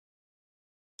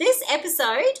This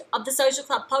episode of the Social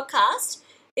Club podcast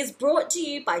is brought to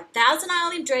you by Thousand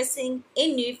Island Dressing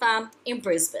in New Farm in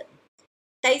Brisbane.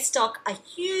 They stock a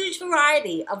huge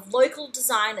variety of local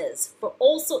designers for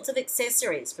all sorts of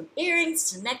accessories, from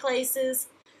earrings to necklaces.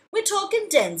 We're talking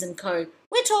Dens & Co.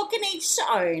 We're talking Each to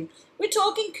Own. We're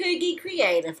talking Coogee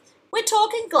Creative. We're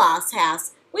talking Glass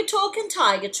House. We're talking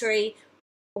Tiger Tree.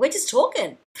 We're just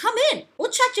talking. Come in. We'll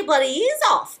chat your bloody ears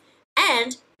off.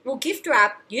 And we'll gift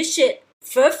wrap your shit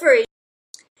for free.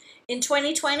 In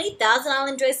 2020, Thousand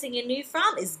Island Dressing in New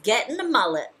Farm is getting a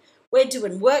mullet. We're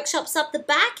doing workshops up the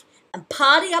back and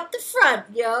party up the front,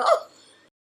 yo.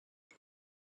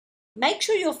 Make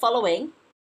sure you're following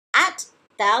at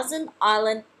Thousand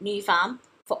Island New Farm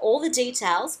for all the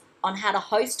details on how to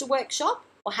host a workshop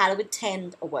or how to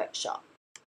attend a workshop.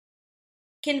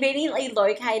 Conveniently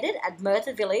located at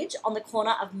Merthyr Village on the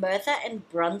corner of Merthyr and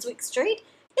Brunswick Street,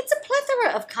 it's a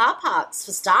plethora of car parks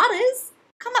for starters.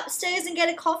 Come upstairs and get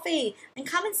a coffee and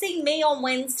come and see me on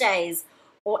Wednesdays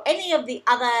or any of the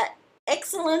other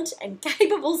excellent and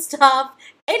capable staff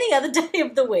any other day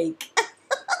of the week.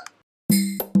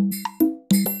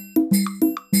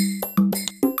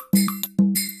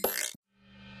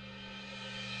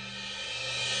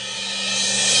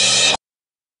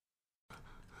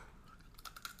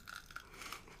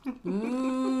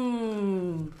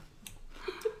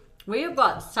 We have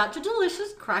got such a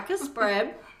delicious cracker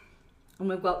spread, and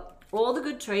we've got all the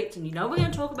good treats, and you know we're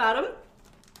going to talk about them.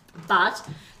 But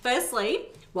firstly,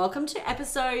 welcome to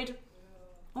episode,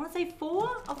 I want to say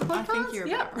 4 of the podcast. I think you're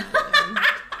about right.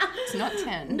 It's not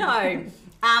 10. No. And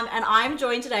I'm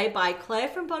joined today by Claire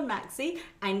from Bon Maxi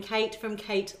and Kate from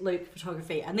Kate Luke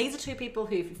Photography. And these are two people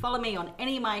who, if you follow me on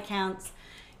any of my accounts,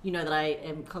 you know that I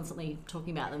am constantly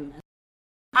talking about them.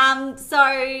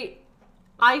 So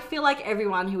I feel like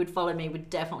everyone who would follow me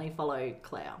would definitely follow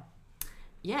Claire.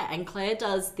 Yeah, and Claire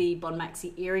does the Bon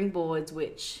Maxi earring boards,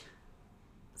 which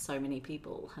so many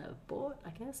people have bought,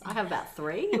 I guess. I have about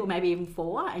 3 or maybe even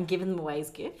 4 and given them away as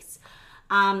gifts.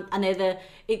 And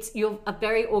you're a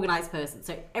very organised person.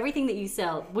 So everything that you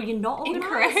sell, well, you're not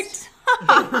organised.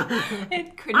 Incorrect.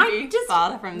 It couldn't be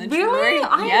farther from the truth. Really?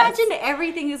 I imagine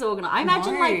everything is organised. I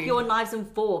imagine like your knives and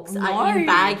forks are in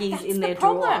baggies in their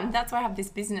drawer. That's why I have this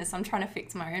business. I'm trying to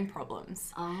fix my own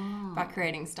problems by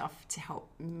creating stuff to help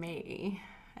me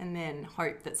and then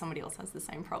hope that somebody else has the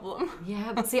same problem.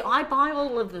 Yeah, but see, I buy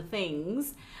all of the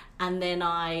things and then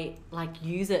I like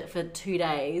use it for 2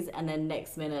 days and then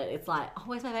next minute it's like, oh,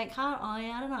 where's my bank card? Oh,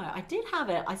 yeah, I don't know. I did have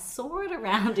it. I saw it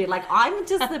around it. Like I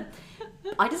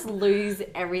just lose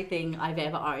everything I've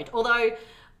ever owned.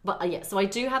 So I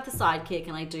do have the Sidekick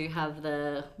and I do have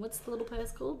the, what's the little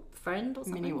purse called? Friend or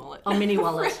something? Mini wallet. Oh, mini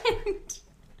wallet.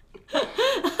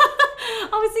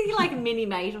 I was thinking like Mini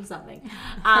Mate or something.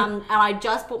 And I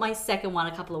just bought my second one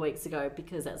a couple of weeks ago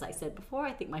because, as I said before,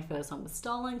 I think my first one was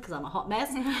stolen because I'm a hot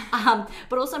mess.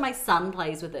 But also my son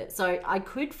plays with it. So I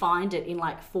could find it in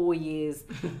like 4 years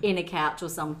in a couch or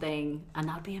something and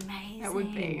that would be amazing. That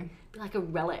would be like a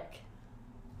relic.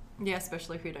 Yeah,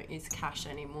 especially if we don't use cash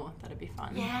anymore. That'd be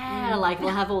fun. Yeah, like we'll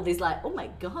have all these like, oh my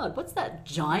God, what's that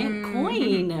giant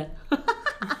coin?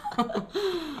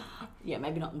 Yeah,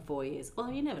 maybe not in 4 years.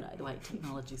 Well, you never know the way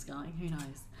technology's going. Who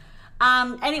knows?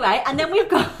 Anyway, and then we've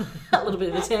got a little bit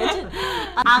of a tangent.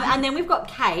 And then we've got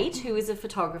Kate, who is a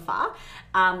photographer,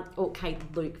 or Kate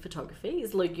Luke Photography.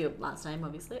 Is Luke your last name,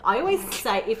 obviously? I always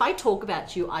say, if I talk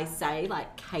about you, I say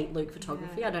like Kate Luke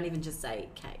Photography. Yeah. I don't even just say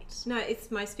Kate. No, it's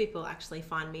most people actually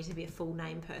find me to be a full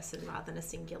name person rather than a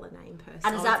singular name person.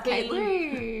 And is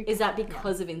that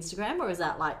because of Instagram, or is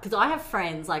that like, because I have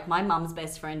friends, like my mum's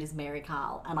best friend is Mary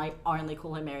Carl, and I only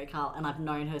call her Mary Carl, and I've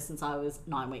known her since I was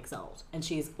 9 weeks old, and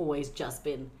she's always just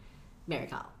been Mary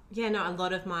Carl. Yeah, no, a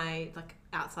lot of my like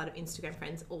outside of Instagram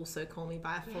friends also call me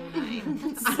by a full name.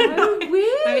 That's so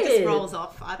weird. Maybe it just rolls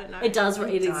off. I don't know. It does.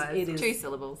 It is 2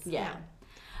 syllables. Yeah.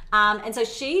 And so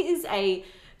she is a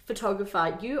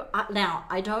photographer. Now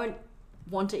I don't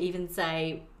want to even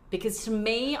say, because to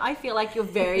me I feel like you're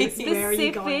very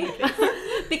specific.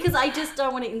 Because I just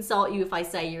don't want to insult you if I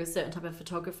say you're a certain type of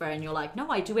photographer and you're like, no,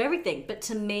 I do everything. But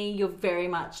to me, you're very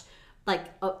much like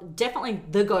definitely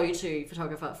the go-to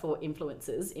photographer for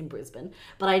influencers in Brisbane.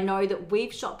 But I know that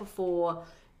we've shot before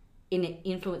in an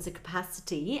influencer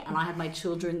capacity and I had my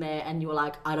children there and you were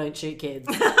like, I don't shoot kids.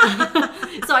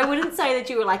 So I wouldn't say that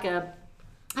you were like a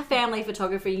family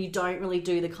photographer. You don't really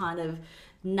do the kind of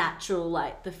natural,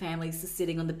 like the family's just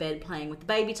sitting on the bed playing with the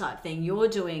baby type thing. You're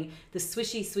doing the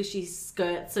swishy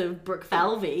skirts of Brooke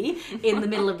Falvey in the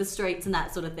middle of the streets and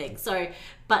that sort of thing. So,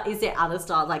 but is there other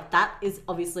styles? Like that is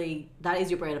obviously, that is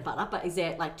your bread and butter, but is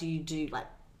there like, do you do like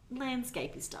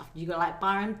landscapey stuff? You go like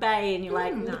Byron Bay and you're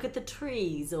like, look at the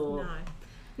trees, or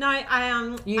No,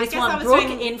 you I just guess want I was Brooke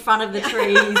doing... in front of the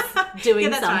trees doing yeah,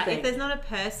 that's something. right. If there's not a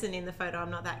person in the photo, I'm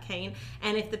not that keen.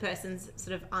 And if the person's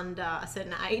sort of under a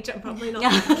certain age, I'm probably not.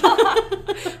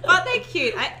 But they're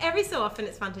cute. Every so often,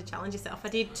 it's fun to challenge yourself. I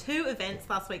did 2 events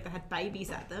last week that had babies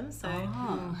at them, so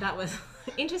that was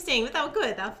interesting. But they were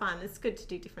good. They were fun. It's good to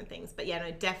do different things. But yeah,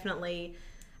 no, definitely.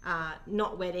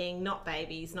 Not wedding, not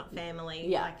babies, not family.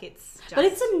 Yeah. Like it's just... But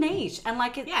it's a niche, and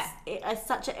like it's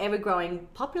such an ever-growing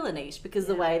popular niche, because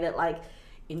the way that like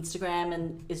Instagram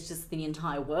and is just the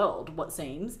entire world, what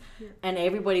seems, and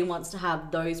everybody wants to have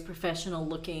those professional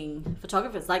looking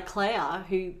photographers like Claire,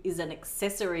 who is an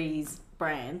accessories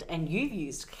brand, and you've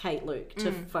used Kate Luke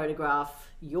to photograph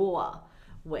your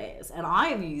wares, and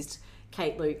I've used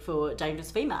Kate Luke for Dangerous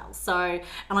Females. So, and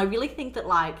I really think that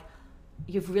like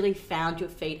you've really found your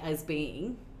feet as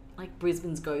being like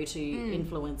Brisbane's go-to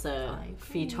influencer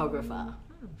photographer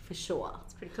for sure.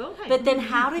 It's pretty cool. Hey? But then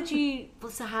how did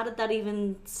that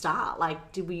even start? Like,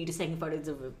 were you just taking photos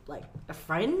of a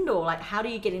friend, or like how do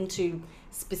you get into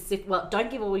specific? Well, don't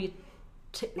give all your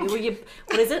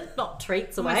what is it? Not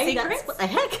treats away. That's what the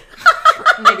heck.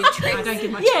 Maybe treats. I don't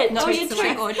give my treats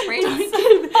away or treats.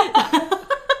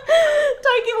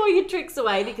 Don't give all your tricks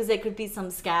away, because there could be some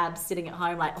scabs sitting at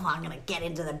home like, I'm going to get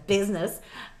into the business.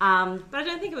 But I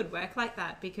don't think it would work like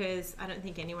that, because I don't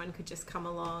think anyone could just come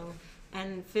along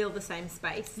and fill the same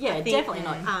space. Yeah, I think, definitely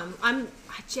not. I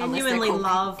genuinely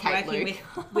love working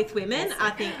with women.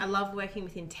 I think I love working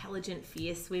with intelligent,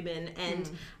 fierce women, and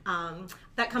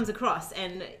that comes across.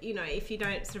 And you know, if you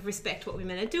don't sort of respect what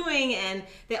women are doing and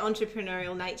their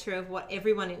entrepreneurial nature of what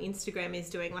everyone in Instagram is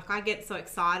doing, like I get so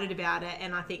excited about it,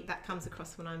 and I think that comes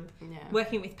across when I'm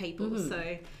working with people.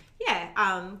 So.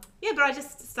 But I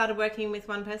just started working with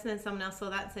one person, and someone else saw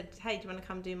that and said, hey, do you want to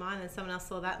come do mine? And someone else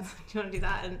saw that and said, do you want to do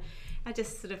that? And I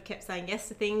just sort of kept saying yes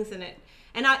to things, and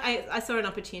I saw an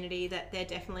opportunity that there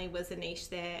definitely was a niche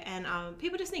there, and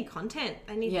people just need content.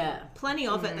 They need plenty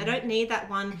of it. They don't need that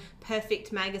one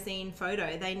perfect magazine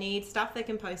photo. They need stuff they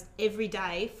can post every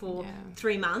day for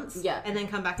 3 months and then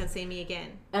come back and see me again.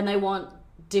 And they want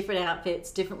different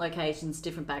outfits, different locations,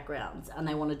 different backgrounds, and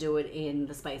they want to do it in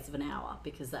the space of an hour,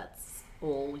 because that's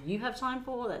all you have time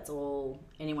for, that's all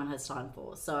anyone has time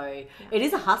for. So it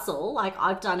is a hustle. Like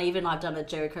I've done a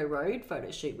Jericho Road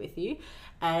photo shoot with you,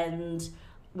 and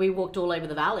we walked all over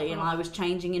the valley, and I was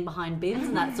changing in behind bins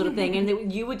and that sort of thing,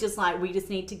 and you were just like, we just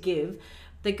need to give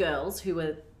the girls who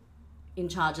were in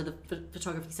charge of the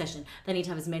photography session, they need to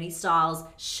have as many styles,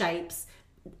 shapes,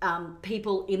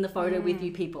 people in the photo with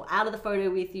you, people out of the photo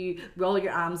with you, roll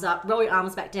your arms up, roll your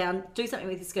arms back down, do something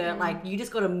with your skirt. Like you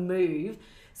just got to move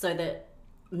so that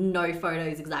no photo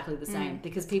is exactly the same,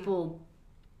 because people,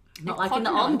 not like in the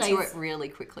olden days, it really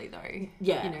quickly though.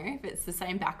 Yeah, you know, if it's the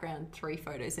same background 3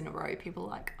 photos in a row, people are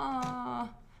like,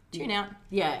 tune out.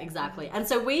 Yeah, exactly. And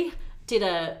so we did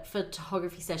a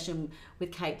photography session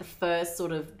with Kate, the first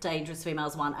sort of Dangerous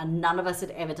Females one, and none of us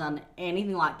had ever done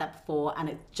anything like that before, and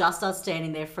it's just us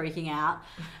standing there freaking out.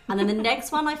 And then the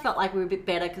next one, I felt like we were a bit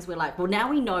better, because we're like, well, now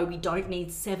we know we don't need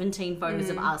 17 photos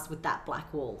of us with that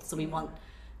black wall, so we want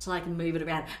to like move it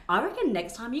around. I reckon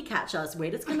next time you catch us,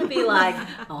 we're just going to be like,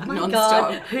 oh my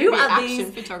God, who are these?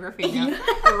 Action photography now.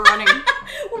 We're running.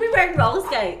 We'll be wearing roller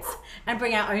skates and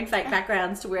bring our own fake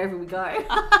backgrounds to wherever we go.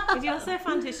 But you're so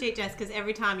fun to shoot, Jess, because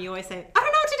every time you always say, I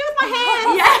don't know what to do with my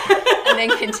hands. And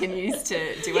then continues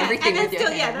to do everything with your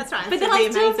hands. Yeah, that's right. But then I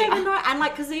still don't even know. And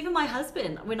like, because even my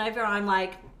husband, whenever I'm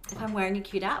like, if I'm wearing a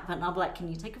cute outfit, and I'll be like, can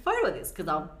you take a photo of this? Because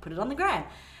I'll put it on the gram.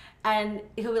 And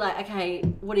he'll be like, okay,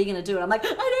 what are you going to do? And I'm like, I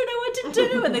don't know what to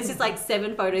do. And there's just like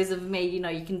 7 photos of me, you know,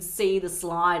 you can see the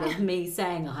slide of me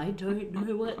saying, I don't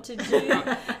know what to do.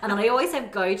 And then I always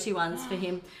have go-to ones for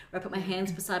him where I put my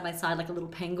hands beside my side like a little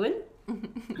penguin.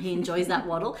 He enjoys that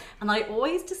waddle. And I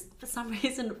always just, for some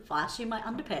reason, flash in my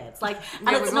underpants. Like,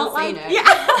 and it's not like,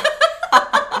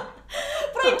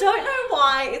 but I don't know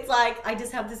why. It's like I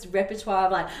just have this repertoire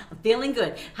of like, I'm feeling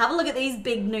good. Have a look at these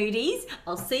big nudies.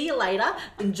 I'll see you later.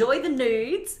 Enjoy the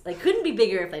nudes. They couldn't be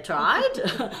bigger if they tried.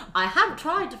 I have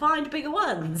tried to find bigger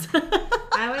ones.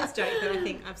 I always joke that I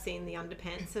think I've seen the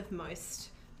underpants of most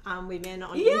women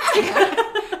on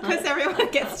Instagram, because everyone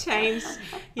gets changed.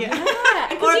 Yeah.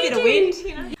 Or a bit of wind,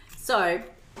 you know. So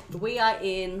we are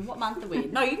in, what month are we?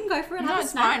 No, you can go for it. No,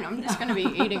 it's fine. I'm just going to be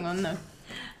eating on the...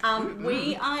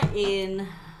 We are in...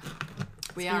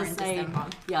 We are in December.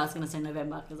 Yeah, I was going to say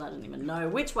November, because I didn't even know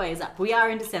which way is up. We are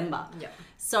in December. Yeah.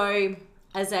 So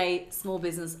as a small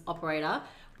business operator,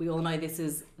 we all know this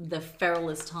is the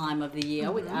feralest time of the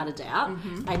year, without a doubt.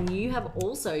 And you have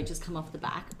also just come off the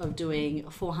back of doing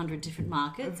 400 different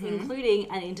markets, including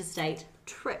an interstate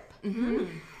trip.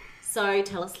 So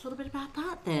tell us a little bit about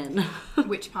that then.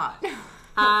 Which part?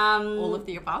 All of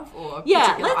the above, or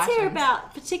yeah, let's items? hear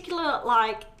about particular,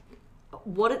 like,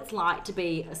 what it's like to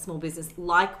be a small business,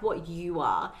 like what you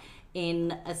are,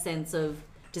 in a sense of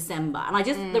December. And I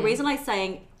just, the reason I'm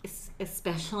saying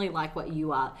especially like what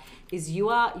you are, is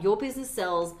your business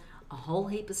sells a whole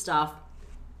heap of stuff.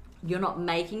 You're not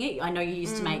making it. I know you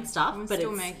used to make stuff, I'm but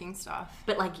still making stuff.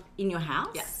 But like in your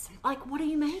house? Yes. Like, what are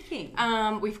you making?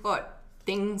 We've got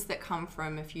things that come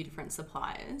from a few different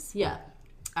suppliers. Yeah.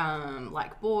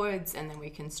 Like boards, and then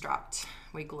we construct,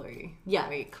 we glue,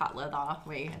 we cut leather,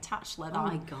 we attach leather. Oh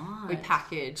my God. We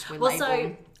package, we Well, label.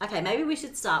 so, okay, maybe we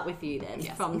should start with you then,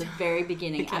 from the very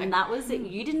beginning. Okay. And that was it.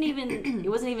 You didn't even, it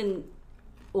wasn't even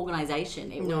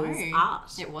organisation, it was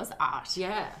art. It was art.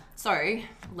 Yeah. So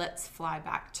let's fly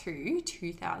back to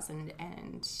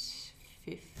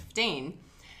 2015,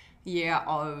 year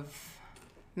of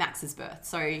Max's birth.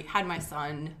 So had my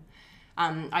son.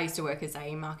 I used to work as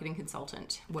a marketing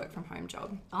consultant, work from home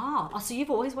job. Oh, so you've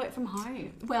always worked from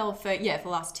home? Well, for the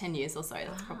last 10 years or so.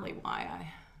 That's probably why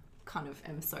I kind of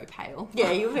am so pale. Yeah,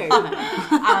 you're very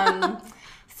pale.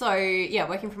 So yeah,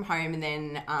 working from home, and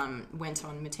then went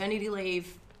on maternity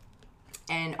leave,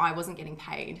 and I wasn't getting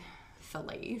paid for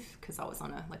leave because I was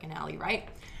on an hourly rate.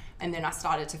 And then I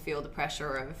started to feel the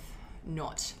pressure of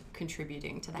not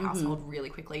contributing to the household really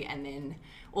quickly, and then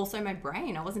also my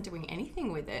brain, I wasn't doing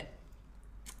anything with it.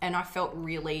 And I felt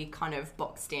really kind of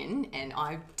boxed in, and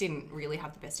I didn't really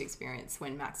have the best experience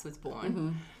when Max was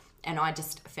born. And I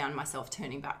just found myself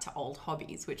turning back to old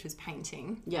hobbies, which was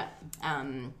painting. Yeah.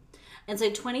 And so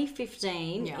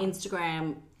 2015,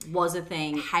 Instagram was a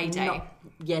thing. Heyday.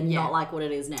 Not like what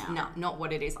it is now. No, not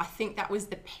what it is. I think that was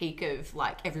the peak of,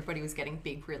 like, everybody was getting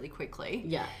big really quickly.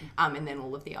 Yeah. And then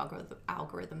all of the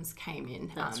algorithms came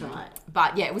in. That's right.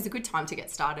 But yeah, it was a good time to get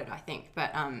started, I think.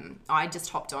 But I just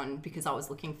hopped on because I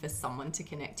was looking for someone to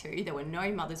connect to. There were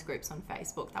no mothers groups on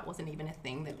Facebook. That wasn't even a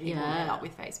thing that people met up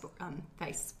with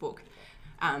Facebook.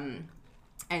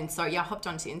 And so, I hopped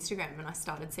onto Instagram, and I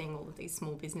started seeing all of these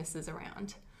small businesses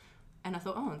around. And I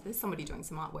thought, oh, there's somebody doing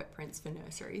some artwork prints for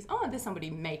nurseries. Oh, there's somebody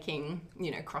making,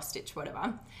 cross stitch,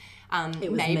 whatever.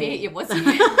 It was me. It was you.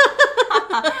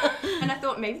 And I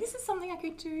thought, maybe this is something I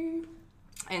could do.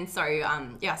 And so,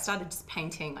 I started just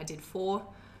painting. I did 4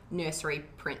 nursery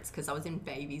prints because I was in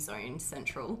Baby Zone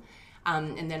Central.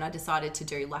 And then I decided to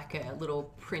do like a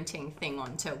little printing thing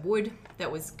onto wood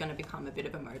that was going to become a bit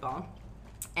of a mobile.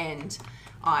 And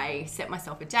I set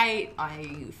myself a date.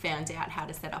 I found out how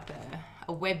to set up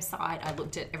a website. I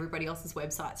looked at everybody else's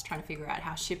websites, trying to figure out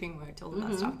how shipping worked, all of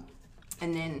that stuff.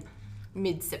 And then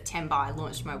mid-September, I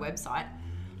launched my website,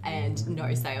 and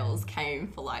no sales came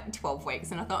for like 12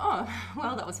 weeks. And I thought, oh,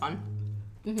 well, that was fun.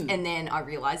 And then I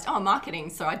realized,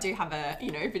 marketing. So I do have a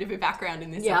bit of a background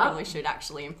in this. I probably should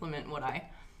actually implement what I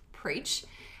preach.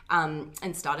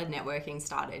 And started networking,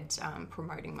 started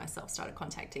promoting myself, started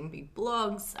contacting big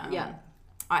blogs.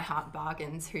 I Heart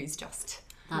Bargains, who's just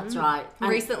That's right.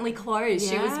 recently closed.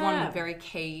 She was one very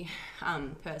key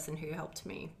person who helped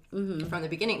me from the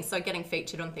beginning. So getting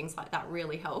featured on things like that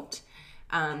really helped.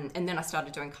 And then I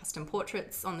started doing custom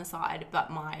portraits on the side, but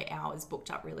my hours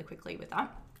booked up really quickly with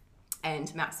that.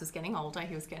 And Max was getting older.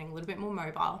 He was getting a little bit more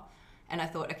mobile. And I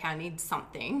thought, okay, I need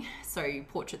something. So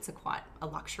portraits are quite a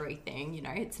luxury thing,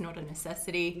 it's not a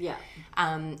necessity. Yeah.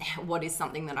 What is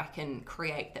something that I can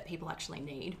create that people actually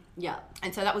need? Yeah.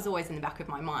 And so that was always in the back of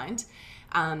my mind.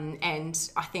 And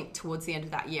I think towards the end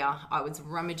of that year, I was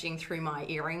rummaging through my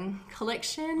earring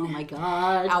collection. Oh my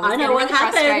God. I know what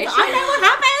happens.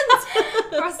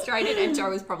 Frustrated, and Joe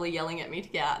was probably yelling at me to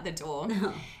get out the door.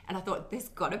 And I thought, there's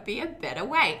got to be a better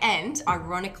way. And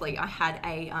ironically, I had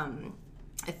a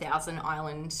Thousand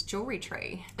Island jewelry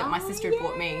tree that my sister had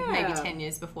bought me maybe 10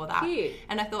 years before that. Cute.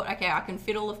 And I thought, okay, I can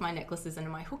fit all of my necklaces and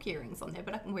my hook earrings on there,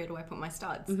 but where do I put my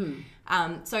studs?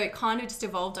 So it kind of just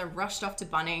evolved. I rushed off to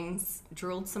Bunnings,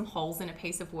 drilled some holes in a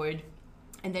piece of wood,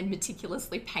 and then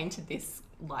meticulously painted this,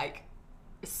 like,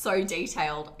 so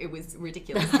detailed. It was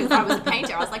ridiculous because I was a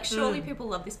painter. I was like, surely people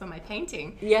love this for my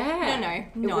painting. Yeah.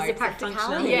 No. It was a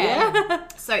practicality. Yeah.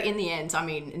 So in the end,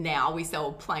 now we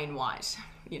sell plain white.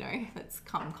 That's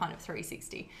come kind of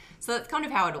 360. So that's kind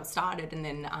of how it all started. And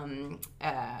then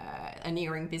an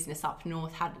earring business up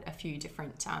north had a few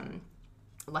different,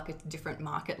 different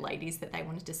market ladies that they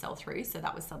wanted to sell through. So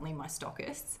that was suddenly my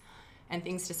stockists, and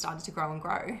things just started to grow and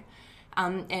grow.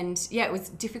 And yeah, it was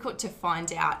difficult to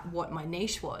find out what my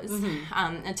niche was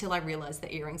until I realized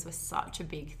that earrings were such a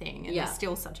big thing, and they're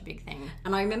still such a big thing.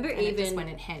 And I remember it just went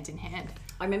in hand.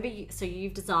 I remember so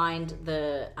you've designed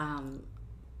the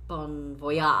Bon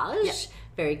Voyage,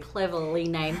 very cleverly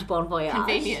named Bon Voyage.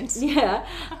 Convenient. Yeah.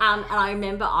 And I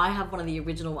remember I have one of the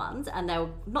original ones, and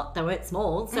they weren't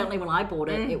small. Certainly when I bought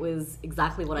it, it was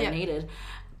exactly what I needed.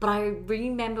 But I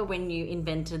remember when you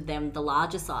invented them the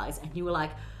larger size, and you were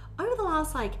like, over the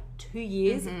last 2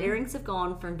 years, earrings have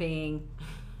gone from being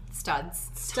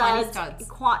studs, tiny studs,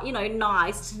 quite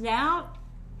nice, to now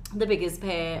the biggest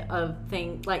pair of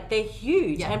things. They're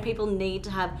huge, and people need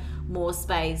to have more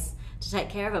space to take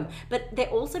care of them. But they're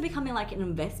also becoming an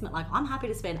investment. I'm happy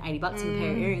to spend $80 on a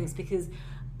pair of earrings, because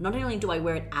not only do I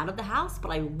wear it out of the house, but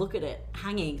I look at it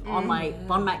hanging on my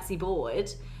Bon Maxi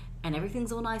board, and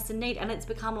everything's all nice and neat, and it's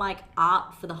become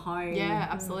art for the home. Yeah,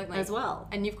 absolutely. As well.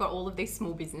 And you've got all of these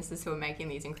small businesses who are making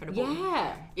these incredible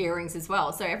earrings as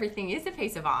well. So everything is a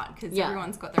piece of art, because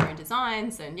everyone's got their own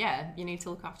designs, and you need to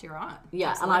look after your art. Yeah,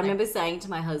 absolutely. And I remember saying to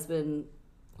my husband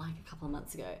a couple of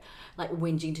months ago,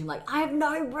 whinging to him, I have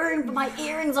no room for my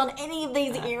earrings on any of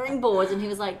these earring boards, and he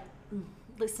was like,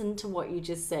 listen to what you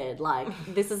just said.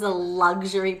 This is a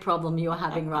luxury problem you're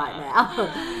having right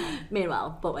now.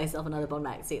 Meanwhile, bought myself another Bon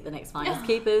Maxi at the next Finders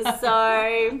Keepers.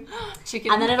 So,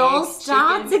 chicken and then it all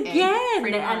starts again.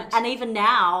 Egg, and even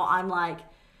now, I'm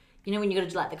when you got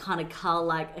to do the kind of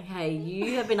cull, okay,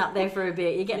 you have been up there for a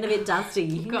bit. You're getting a bit dusty.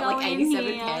 You've got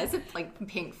 87 pairs of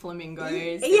pink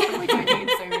flamingos. Yeah, we don't need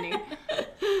so many.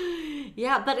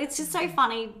 Yeah, but it's just so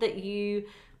funny that you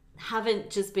haven't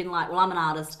just been well, I'm an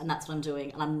artist and that's what I'm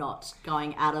doing, and I'm not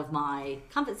going out of my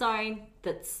comfort zone.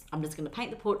 I'm just going to paint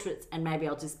the portraits, and maybe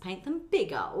I'll just paint them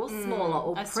bigger or smaller,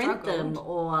 or print them,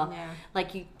 or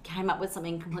you came up with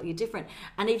something completely different.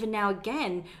 And even now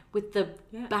again with the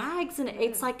bags, and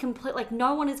it's complete,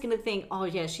 no one is going to think, oh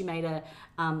yeah, she made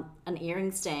an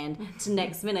earring stand, to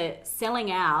next minute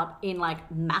selling out in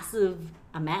massive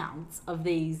amounts of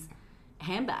these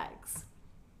handbags.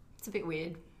 It's a bit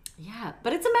weird. Yeah,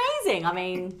 but it's amazing. I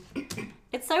mean,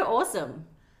 it's so awesome.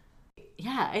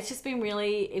 Yeah, it's just been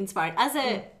really inspiring.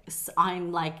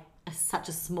 I'm such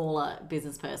a smaller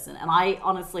business person, and I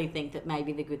honestly think that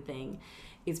maybe the good thing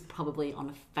is probably on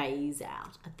a phase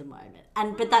out at the moment.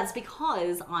 But that's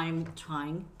because I'm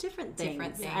trying different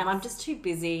things. And I'm just too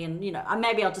busy, and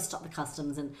maybe I'll just stop the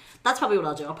customs, and that's probably what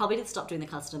I'll do. I'll probably just stop doing the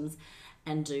customs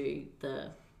and do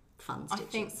the fun stitches. I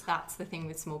think that's the thing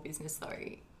with small business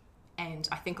though. And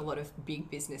I think a lot of big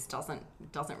business doesn't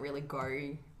really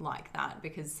go like that,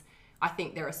 because I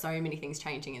think there are so many things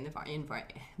changing in the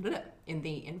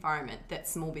environment that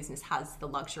small business has the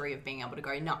luxury of being able to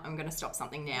go, no, I'm going to stop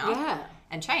something now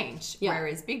and change. Yeah.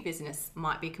 Whereas big business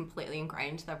might be completely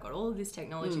ingrained. They've got all of this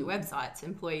technology, websites,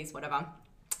 employees, whatever.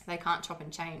 They can't chop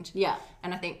and change. Yeah.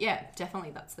 And I think,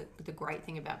 definitely that's the great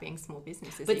thing about being small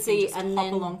business, is that you can just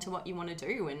hop along to what you want to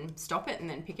do and stop it and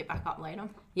then pick it back up later.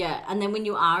 Yeah. And then when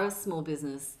you are a small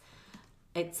business,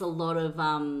 it's a lot of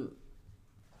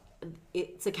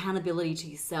it's accountability to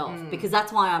yourself, because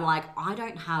that's why I'm I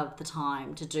don't have the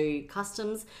time to do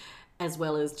customs as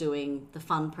well as doing the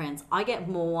fun prints. I get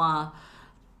more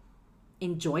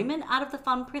enjoyment out of the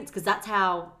fun prints, because that's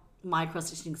how my cross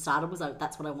stitching started, was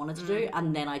that's what I wanted to do,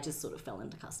 and then I just sort of fell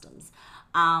into customs.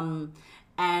 And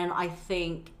I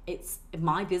think it's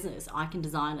my business. I can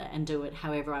design it and do it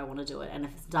however I want to do it. And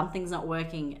if something's not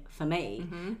working for me,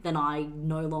 then I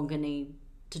no longer need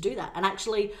to do that. And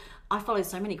actually, I follow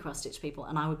so many cross stitch people,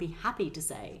 and I would be happy to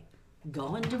say,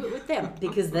 go and do it with them,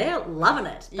 because they're loving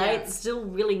it. It's still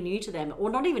really new to them,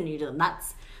 or not even new to them.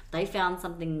 They found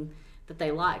something that they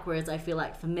like. Whereas I feel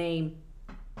for me,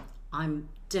 I'm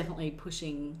definitely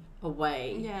pushing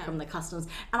away from the customs,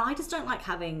 and I just don't like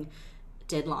having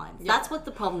deadlines. That's what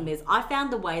the problem is. I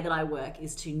found the way that I work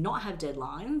is to not have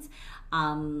deadlines,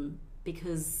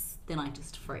 because then I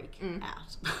just freak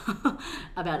out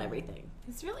about everything.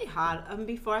 It's really hard.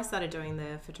 Before I started doing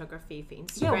the photography for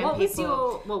Instagram, what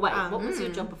was your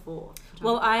job before?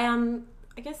 Well,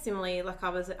 I guess similarly, I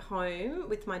was at home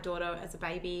with my daughter as a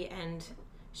baby, and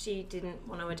she didn't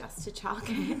want to adjust to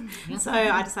childcare. So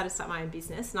I decided to start my own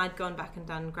business, and I'd gone back and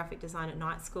done graphic design at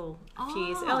night school a few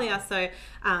years earlier. So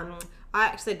I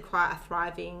actually had quite a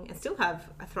thriving, and still have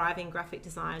a thriving graphic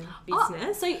design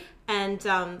business.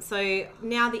 So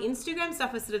now the Instagram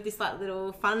stuff is sort of this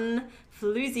little fun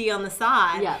floozy on the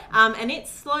side. Yeah. And it's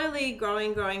slowly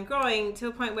growing to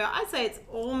a point where I'd say it's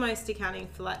almost accounting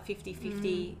for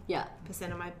 50-50%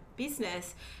 of my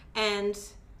business. And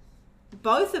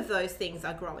both of those things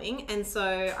are growing, and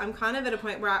so I'm kind of at a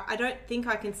point where I don't think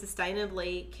I can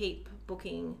sustainably keep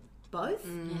booking both.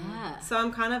 Yeah. So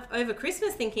I'm kind of over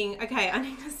Christmas thinking, okay, I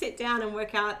need to sit down and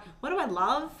work out what do I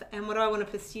love and what do I want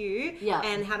to pursue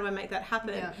and how do I make that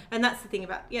happen. Yeah. And that's the thing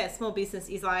about, small business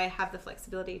is I have the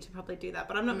flexibility to probably do that,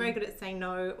 but I'm not very good at saying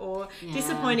no or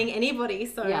disappointing anybody.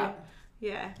 So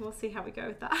yeah, we'll see how we go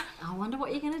with that. I wonder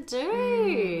what you're going to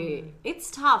do.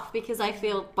 It's tough because I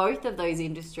feel both of those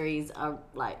industries are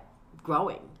like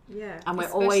growing. Yeah. And we're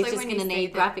always just going to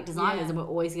need graphic designers and we're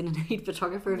always going to need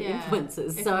photographer and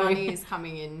influencers. If so money is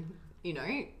coming in, you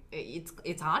know,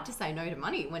 it's hard to say no to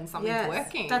money when something's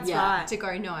working. That's right. To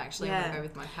go, no, actually, I want to go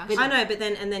with my passion. I know, but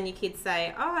then your kids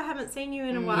say, oh, I haven't seen you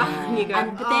in a while. And you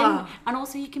go, and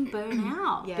also you can burn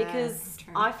out because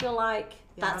I feel like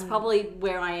that's probably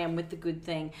where I am with the good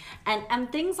thing. And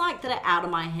things like that are out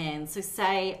of my hands. So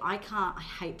say I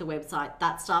hate the website,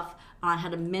 that stuff. I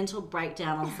had a mental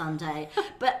breakdown on Sunday,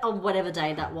 or whatever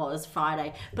day that was,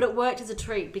 Friday. But it worked as a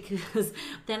treat because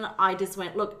then I just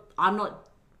went, look, I'm not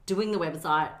doing the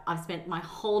website. I've spent my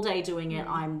whole day doing it.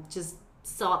 I'm just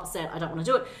so upset. I don't want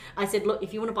to do it. I said, look,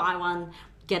 if you want to buy one,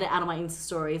 get it out of my Insta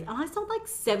stories. And I sold like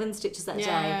 7 stitches that day.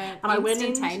 And I went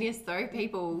instantaneous though.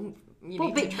 People, you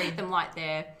need to treat them like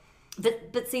they're...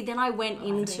 But see, then I went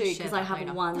into, because I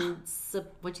have one,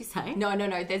 what'd you say? No,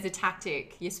 there's a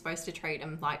tactic. You're supposed to treat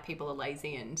them like people are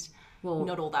lazy and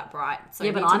not all that bright. So yeah,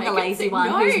 but I'm the lazy one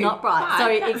who's not bright. So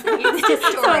it's just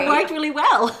so it worked really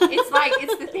well.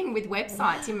 It's the thing with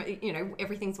websites, you know,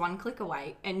 everything's one click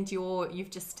away and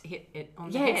you've just hit it on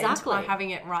the head by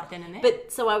having it right then and there.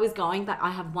 But so I was going back,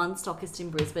 I have one stockist in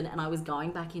Brisbane and I was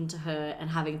going back into her and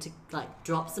having to like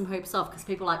drop some hoops off because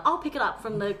people are like, I'll pick it up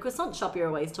from the croissant shop you're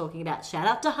always talking about. Shout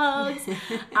out to Hugs.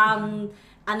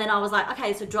 And then I was like,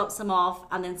 okay, so drop some off.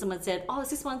 And then someone said, oh, is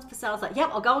this one's for sale? I was like,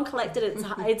 yep, I'll go and collect it.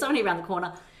 It's only around the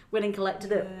corner. Went and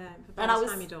collected it. Yeah, but by the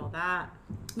time you do all that.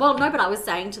 Well, no, but I was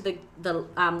saying to the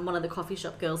one of the coffee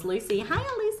shop girls, Lucy, hi,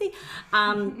 Lucy,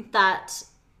 that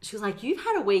she was like, you've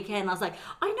had a weekend. I was like,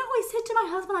 I know. I said to my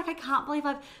husband, like, I can't believe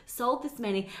I've sold this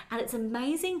many. And it's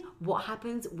amazing what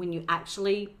happens when you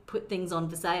actually put things on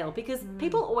for sale. Because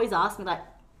people always ask me, like,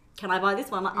 can I buy this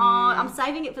one? I'm like, oh, I'm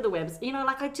saving it for the webs. You know,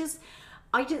 like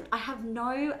I have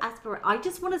no aspiration. I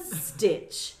just want to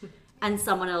stitch and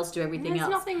someone else do everything else. There's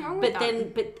nothing wrong with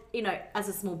that. But you know, as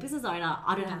a small business owner,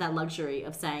 I don't have that luxury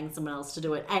of saying someone else to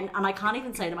do it. And I can't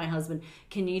even say to my husband,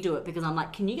 can you do it? Because I'm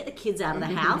like, can you get the kids out of the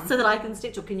house so that I can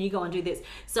stitch, or can you go and do this?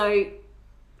 So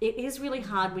it is really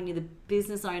hard when you're the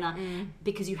business owner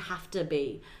because you have to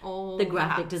be the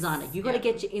graphic designer. You got to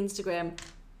get your Instagram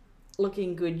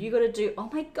looking good. You got to do, oh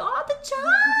my God, the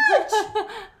charge!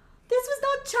 This was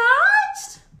not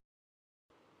charged.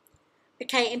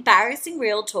 Okay, embarrassing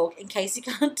real talk, in case you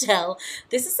can't tell.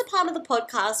 This is the part of the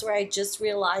podcast where I just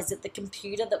realized that the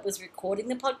computer that was recording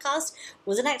the podcast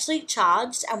wasn't actually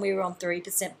charged and we were on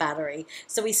 3% battery.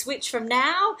 So we switched from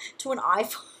now to an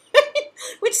iPhone,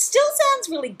 which still sounds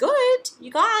really good.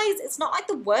 You guys, it's not like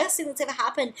the worst thing that's ever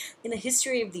happened in the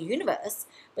history of the universe.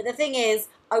 But the thing is,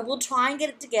 I will try and get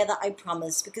it together, I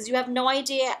promise, because you have no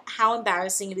idea how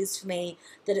embarrassing it is for me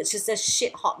that it's just a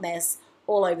shit hot mess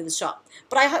all over the shop.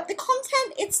 But I hope the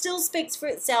content, it still speaks for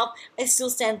itself. I still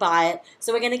stand by it.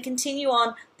 So we're going to continue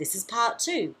on. This is part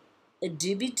 2. A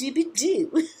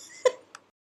doobie-doobie-doo.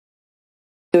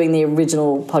 Doing the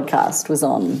original podcast was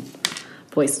on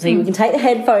voice. So you can take the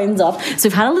headphones off. So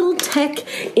we've had a little tech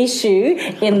issue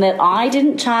in that I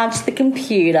didn't charge the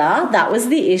computer. That was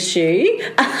the issue.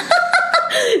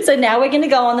 So now we're going to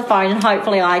go on the phone and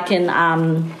hopefully I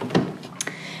can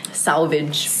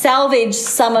salvage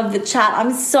some of the chat.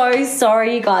 I'm so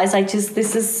sorry, you guys.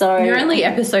 This is so... You're only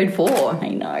episode 4. I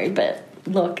know, but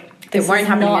look... It won't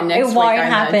happen again next week. It won't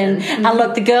happen. And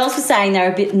look, the girls were saying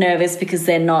they're a bit nervous because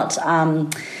they're not...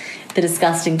 the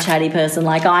disgusting chatty person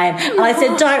like I am. And I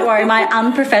said, don't worry, my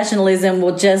unprofessionalism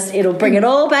it'll bring it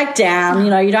all back down. You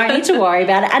know, you don't need to worry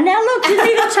about it. And now look, you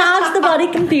need to charge the bloody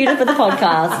computer for the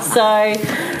podcast. So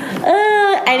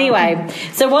anyway,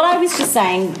 so what I was just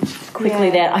saying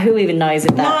quickly there, who even knows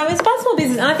if that... No, it's possible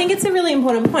business. And I think it's a really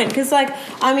important point because, like,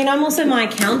 I mean, I'm also my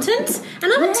accountant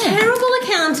and I'm a terrible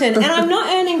accountant and I'm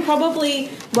not earning probably...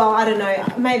 Well, I don't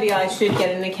know, maybe I should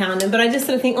get an accountant, but I just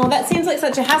sort of think, oh, that seems like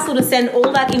such a hassle to send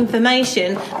all that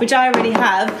information, which I already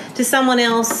have, to someone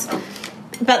else,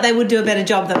 but they would do a better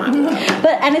job than I would.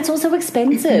 And it's also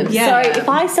expensive. Yeah. So if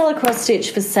I sell a cross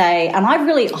stitch for, say, and I've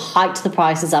really hiked the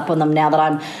prices up on them now that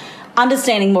I'm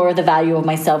understanding more of the value of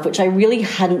myself, which I really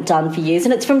hadn't done for years,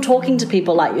 and it's from talking to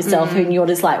people like yourself who you're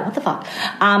just like, what the fuck?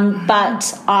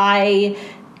 But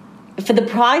for the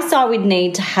price I would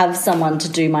need to have someone to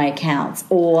do my accounts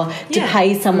or to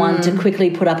pay someone to quickly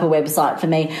put up a website for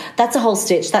me, that's a whole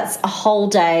stitch. That's a whole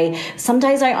day. Some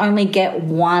days I only get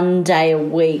 1 day a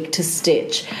week to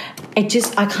stitch.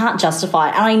 I can't justify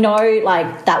it. And I know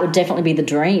like that would definitely be the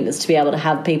dream, is to be able to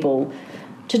have people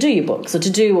to do your books or to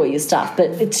do all your stuff.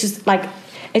 But it's just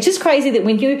crazy that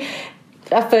when you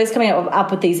are first coming up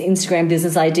with these Instagram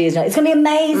business ideas, it's going to be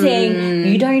amazing.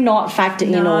 You do not factor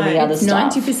in all the other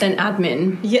stuff. 90%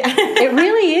 admin. Yeah. It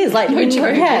really is. Like,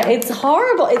 it's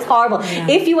horrible. It's horrible. Yeah.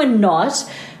 If you are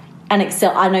not an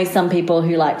Excel, I know some people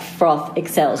who like froth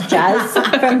Excels. Jazz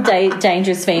from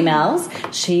Dangerous Females,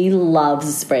 she loves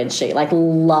a spreadsheet.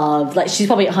 Like she's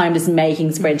probably at home just making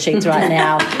spreadsheets right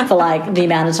now for like the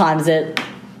amount of times that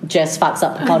Jess fucks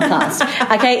up the podcast.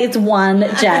 Okay, it's one,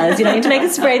 Jazz. You don't need to make a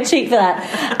spreadsheet for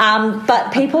that.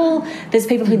 But there's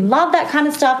people who love that kind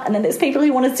of stuff, and then there's people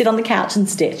who want to sit on the couch and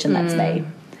stitch, and that's me.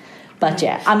 But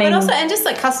yeah, I mean, but also, and just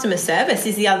like customer service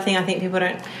is the other thing I think people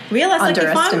don't realise. Like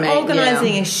if I'm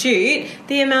organising a shoot,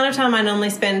 the amount of time I normally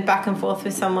spend back and forth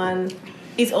with someone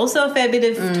is also a fair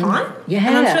bit of time. Yeah.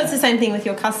 And I'm sure it's the same thing with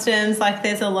your customs. Like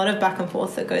there's a lot of back and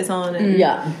forth that goes on. And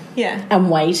yeah.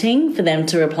 And waiting for them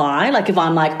to reply. Like if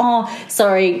I'm like, oh,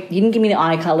 sorry, you didn't give me the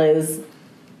eye colours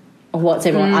or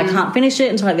whatever. I can't finish it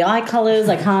until I have the eye colours.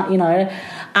 I can't,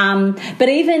 but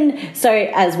even so,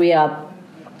 as we are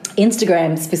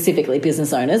Instagram specifically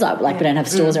business owners, we don't have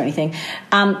stores or anything,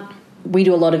 we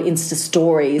do a lot of Insta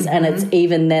stories, and it's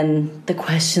even then the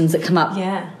questions that come up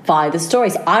via the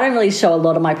stories. I don't really show a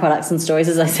lot of my products in stories.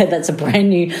 As I said, that's a brand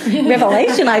new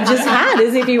revelation I've just had,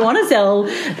 is if you want to sell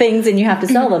things and you have to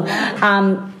sell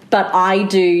them. But I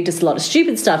do just a lot of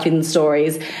stupid stuff in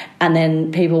stories, and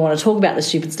then people want to talk about the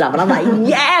stupid stuff. And I'm like,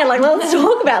 let's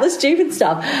talk about the stupid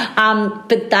stuff.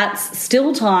 But that's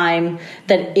still time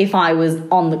that if I was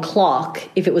on the clock,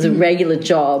 if it was a regular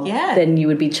job, then you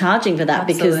would be charging for that.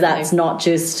 Absolutely. Because that's not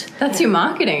just... That's your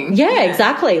marketing. Yeah,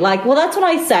 exactly. That's what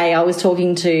I say. I was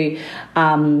talking to...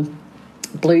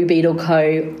 Blue Beetle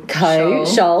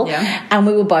Shoal, and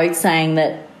we were both saying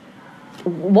that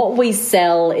what we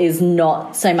sell is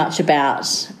not so much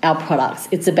about our products,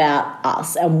 it's about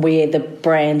us, and we're the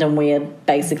brand, and we're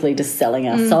basically just selling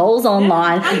our souls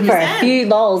online for a few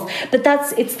lols. But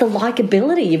it's the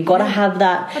likability. You've got to have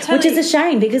that, which is a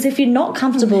shame, because if you're not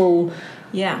comfortable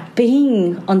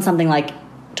being on something like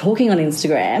talking on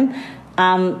Instagram,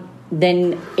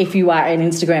 then if you are an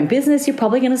Instagram business, you're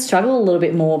probably going to struggle a little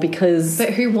bit more because...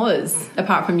 But who was,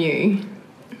 apart from you...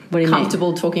 What do you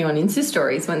comfortable mean? talking on Insta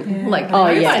stories when I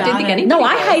didn't think anybody. No,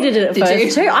 I hated it at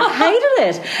first too. I hated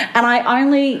it,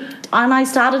 and I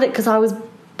started it because I was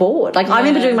bored. Like I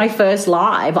remember doing my first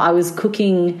live. I was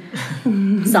cooking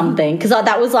something because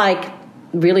that was like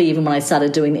really even when I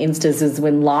started doing the Instas is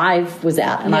when live was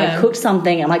out, and I cooked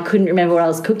something and I couldn't remember what I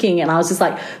was cooking, and I was just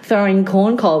like throwing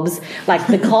corn cobs, like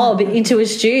the cob, into a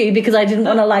stew because I didn't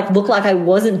want to like look like I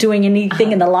wasn't doing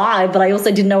anything in the live, but I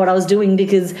also didn't know what I was doing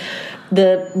because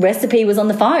the recipe was on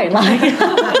the phone. Like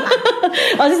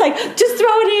I was just like, just throw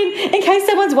it in case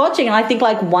someone's watching. And I think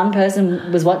like one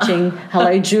person was watching.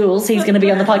 Hello, Jules. He's going to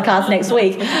be on the podcast next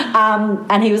week.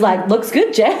 And he was like, looks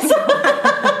good, Jess.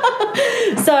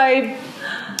 So,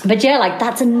 but yeah, like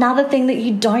that's another thing that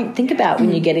you don't think about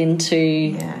when you get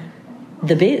into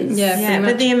the biz.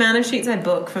 But the amount of shoots I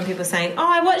book from people saying, oh,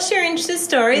 I watched your Insta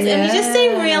stories and you just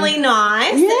seem really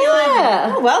nice. And you're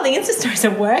like, oh, well, the Insta stories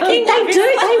are working.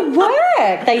 They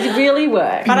work. They really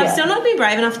work. But I've still not been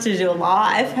brave enough to do a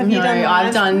live. Have you done live?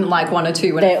 I've done like one or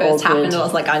two when it first happened. I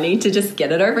was like, I need to just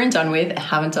get it over and done with. I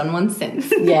haven't done one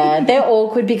since. Yeah, they're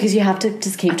awkward because you have to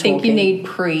just keep talking. I think you need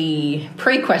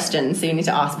pre-questions. So you need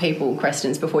to ask people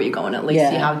questions before you go on. At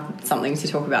least you have something to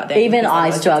talk about there. Even I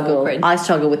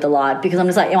struggle with the live because I'm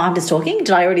just like, I'm just talking.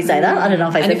 Did I already say that? I don't know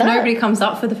if I said that. And if nobody comes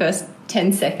up for the first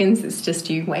 10 seconds, it's just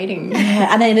you waiting.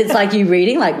 Yeah, and then it's like you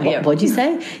reading, like, what'd you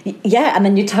say? Yeah, and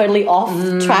then you're totally off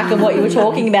track of what you were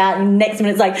talking about. And next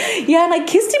minute it's like, and I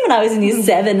kissed him when I was in year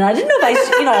 7. And I didn't know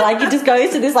if I, like, it just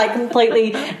goes to this, like,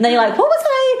 completely. And then you're like, what was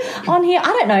I on here? I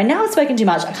don't know. Now I've spoken too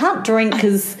much. I can't drink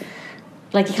because...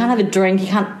 Like, you can't have a drink, you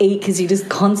can't eat because you just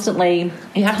constantly...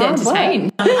 You have to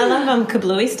entertain. I love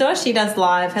Kablooey Store. She does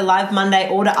her live Monday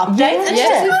order updates. And she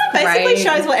just basically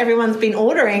shows what everyone's been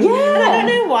ordering. Yeah. And I don't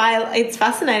know why it's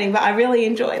fascinating, but I really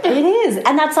enjoy that. It is.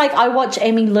 And that's like, I watch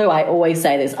Emmy Lou, I always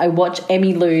say this, I watch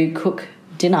Emmy Lou cook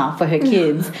dinner for her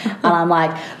kids and I'm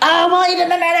like, oh, we'll eat in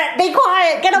a minute, be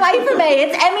quiet, get away from me,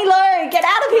 it's Emmy Lou, get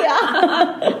out of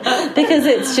here. Because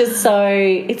it's just so,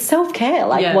 it's self-care,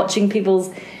 like watching people's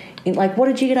like, what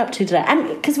did you get up to today? And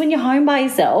because when you're home by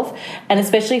yourself, and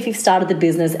especially if you've started the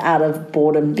business out of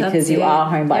boredom because you are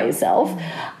home by yourself,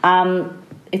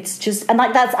 it's just, and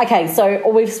like that's, okay, so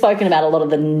we've spoken about a lot of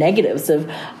the negatives of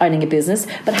owning a business,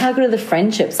 but how good are the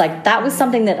friendships? Like that was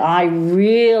something that I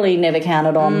really never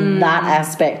counted on, that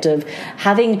aspect of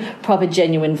having proper,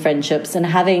 genuine friendships and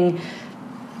having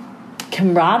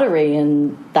camaraderie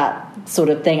and that sort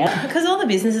of thing. Because all the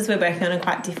businesses we're working on are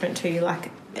quite different too,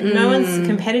 like no one's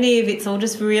competitive, it's all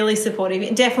just really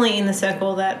supportive. Definitely in the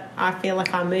circle that I feel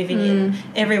like I'm moving in,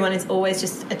 everyone is always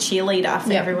just a cheerleader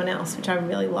for everyone else, which I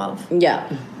really love.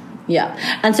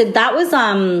 Yeah. And so that was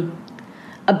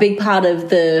a big part of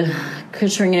the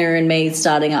Katrina and me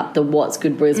starting up the What's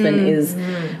Good Brisbane is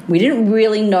we didn't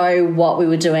really know what we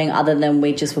were doing other than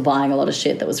we just were buying a lot of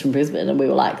shit that was from Brisbane, and we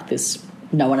were like,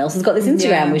 no one else has got this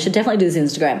Instagram. We should definitely do this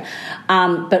Instagram.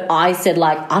 But I said,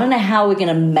 like, I don't know how we're going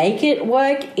to make it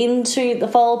work into the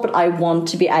fold, but I want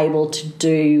to be able to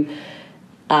do,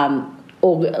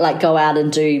 or like go out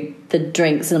and do the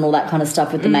drinks and all that kind of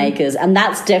stuff with the makers. And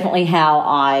that's definitely how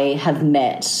I have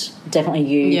met, definitely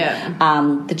you.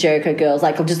 Yeah. The Jericho girls,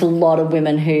 like just a lot of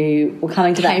women who were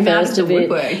coming to that first of it.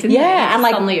 Yeah. And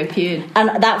like suddenly appeared.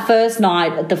 And that first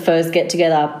night at the first get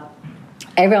together,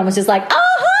 everyone was just like,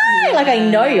 oh, hi. Like, I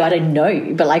know you. I don't know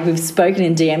you. But, like, we've spoken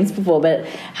in DMs before. But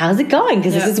how's it going?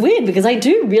 Because this is weird. Because I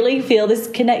do really feel this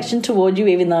connection toward you,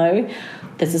 even though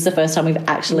this is the first time we've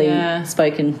actually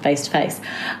spoken face-to-face.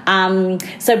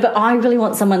 But I really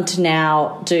want someone to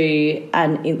now do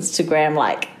an Instagram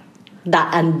like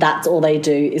that. And that's all they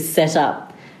do is set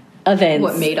up events.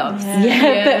 What, meetups?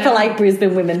 Yeah, but for like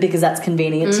Brisbane women, because that's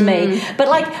convenient to me. But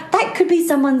like that could be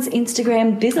someone's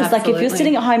Instagram business. Absolutely. Like if you're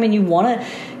sitting at home and you want to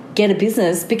get a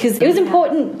business, because it was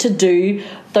important to do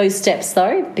those steps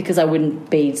though, because I wouldn't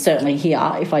be certainly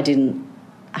here if I didn't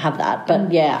have that.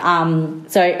 But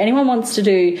so anyone wants to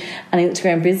do an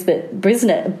Instagram business,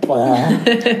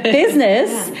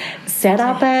 set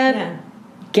up a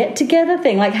get together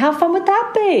thing. Like how fun would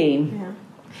that be?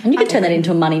 And you could turn that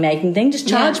into a money-making thing. Just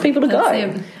charge people to go.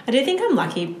 I do think I'm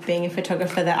lucky being a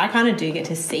photographer that I kind of do get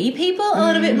to see people a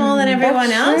little bit more than everyone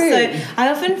else. So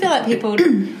I often feel like people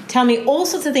tell me all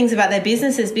sorts of things about their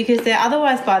businesses because they're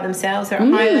otherwise by themselves or at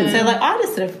home. And so like I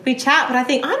just we chat, but I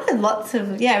think I know lots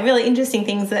of really interesting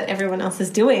things that everyone else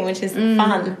is doing, which is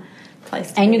fun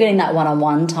place to And be. you're getting that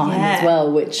one-on-one time as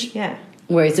well, which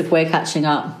whereas if we're catching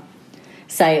up,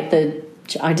 say at the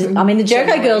the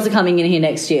Jericho girls are coming in here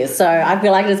next year, so I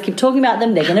feel like I just keep talking about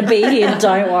them. They're going to be here,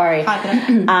 don't worry.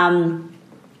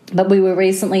 But we were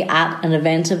recently at an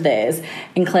event of theirs,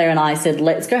 and Claire and I said,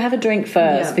 let's go have a drink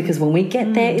first, because when we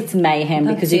get there, it's mayhem,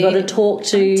 because you've got to talk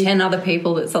to 10 other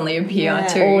people that suddenly appear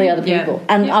too. All the other people.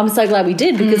 And I'm so glad we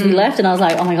did, because we left and I was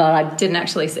like, oh my God, I didn't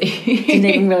actually see. Didn't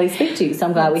even really speak to you, so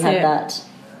I'm glad we had that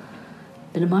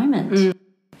bit of moment.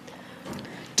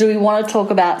 Do we want to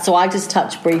talk about, so I just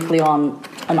touched briefly on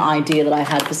an idea that I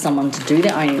had for someone to do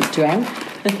their own Instagram.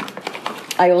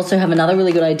 I also have another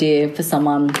really good idea for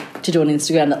someone to do an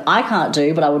Instagram that I can't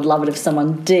do, but I would love it if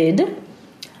someone did,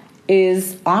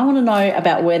 is I want to know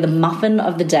about where the muffin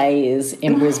of the day is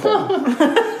in Brisbane.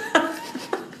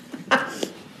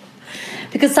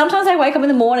 Because sometimes I wake up in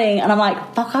the morning and I'm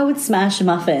like, fuck, I would smash a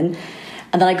muffin.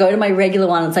 And then I go to my regular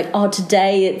one and it's like, oh,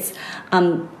 today it's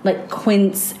like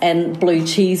quince and blue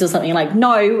cheese or something. Like,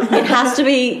 no, it has to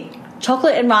be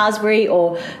chocolate and raspberry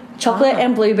or chocolate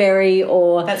and blueberry,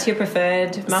 or that's your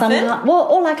preferred muffin?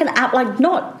 Or like an app, like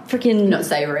not freaking... Not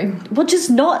savoury. Well, just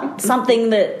not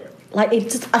something that... Like,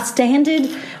 it's just a standard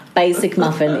basic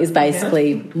muffin is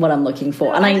basically what I'm looking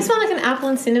for. And I just want like an apple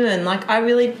and cinnamon. Like, I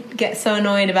really get so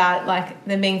annoyed about like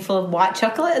them being full of white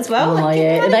chocolate as well. Oh, like,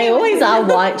 yeah. They always are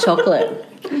white chocolate.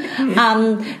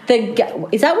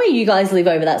 Is that where you guys live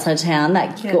over that side of town?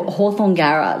 That Hawthorne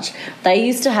Garage. They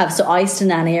used to have, so I used to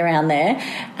nanny around there,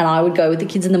 and I would go with the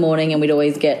kids in the morning and we'd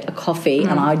always get a coffee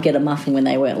and I would get a muffin when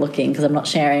they weren't looking because I'm not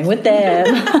sharing with them.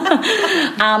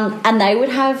 And they would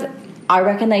have, I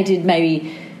reckon they did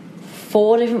maybe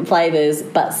 4 different flavours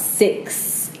but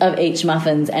 6 of each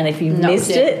muffins, and if you missed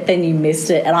it, then you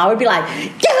missed it. And I would be like, get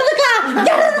in the car,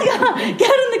 get in the car,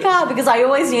 get in the car, because I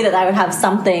always knew that they would have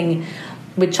something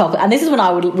with chocolate. And this is when I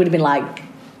would have been like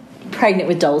pregnant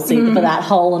with Dulcie for that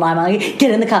whole, and I'm like, get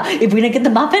in the car. If we don't get the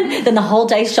muffin, then the whole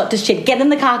day's shot to shit. Get in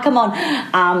the car, come on.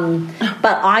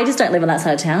 But I just don't live on that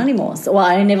side of town anymore. So, well,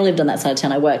 I never lived on that side of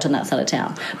town. I worked on that side of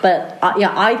town. But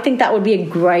I think that would be a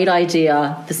great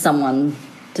idea for someone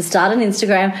to start an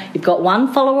Instagram. You've got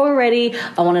 1 follower already.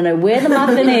 I want to know where the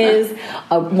muffin is.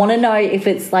 I want to know if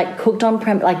it's like cooked on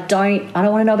prem. Like, I don't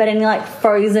want to know about any like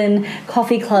frozen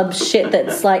coffee club shit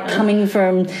that's like coming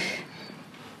from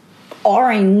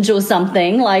orange or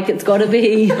something. Like, it's got to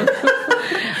be...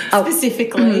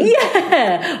 Specifically.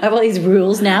 Yeah. I have all these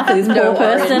rules now for this poor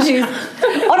person who's...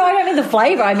 Oh, no, I don't mean the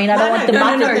flavour. I mean, I don't want the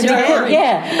muffin to be cooked.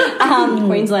 Yeah.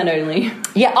 Queensland only.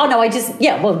 Yeah. Oh, no,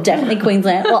 well, definitely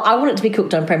Queensland. Well, I want it to be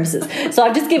cooked on premises. So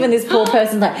I've just given this poor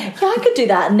person, like, yeah, I could do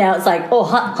that. And now it's like, oh,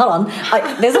 hold on.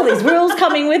 There's all these rules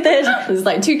coming with it. There's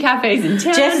like 2 cafes in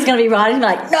town. Jess is going to be writing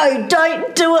like, no,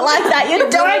 don't do it like that. You're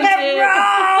doing it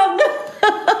wrong.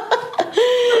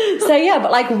 So, yeah,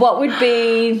 but, like, what would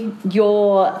be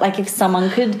your, like, if someone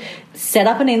could set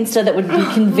up an Insta that would be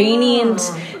convenient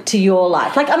to your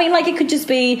life? Like, I mean, like, it could just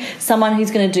be someone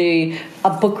who's going to do a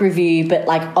book review, but,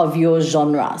 like, of your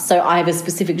genre. So I have a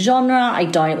specific genre. I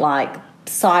don't like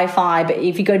sci-fi, but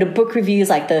if you go to book reviews,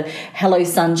 like the Hello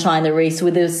Sunshine, the Reese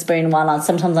Witherspoon one,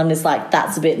 sometimes I'm just like,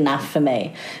 that's a bit naff for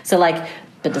me. So, like...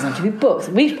 But it doesn't have to be books.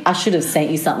 I should have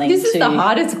sent you something. This is the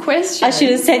hardest question. I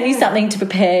should have sent you something to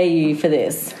prepare you for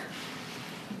this.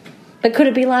 But could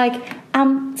it be like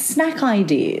snack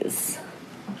ideas?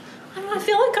 I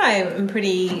feel like I'm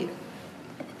pretty,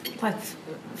 like,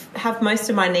 have most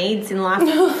of my needs in life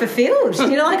fulfilled.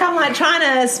 You know, like I'm like trying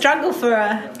to struggle for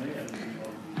a...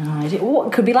 Or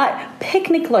it could be like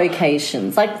picnic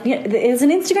locations. Like, you know, there's an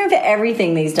Instagram for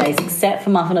everything these days, except for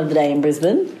Muffin of the Day in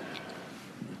Brisbane.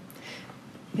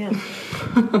 Yeah.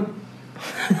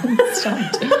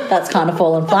 That's kind of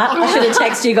fallen flat. I should have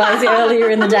texted you guys earlier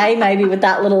in the day, maybe with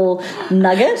that little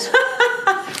nugget.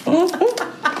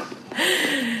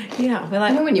 Yeah, we're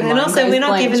like, and also we're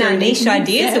not giving our niche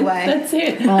ideas away. That's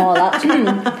it. Oh, that's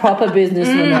proper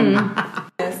businesswoman.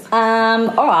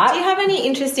 All right. Do you have any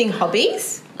interesting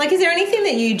hobbies? Like, is there anything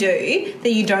that you do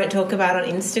that you don't talk about on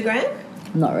Instagram?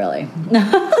 Not really.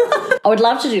 I would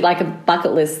love to do, like, a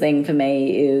bucket list thing for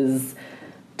me is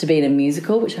to be in a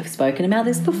musical, which I've spoken about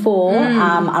this before.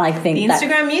 And I think the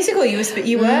Instagram musical you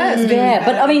were. Yeah,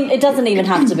 but I mean, it doesn't even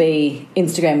have to be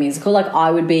Instagram musical. Like,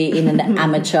 I would be in an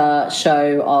amateur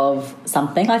show of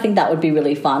something. I think that would be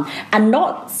really fun. And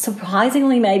not,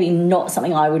 surprisingly, maybe not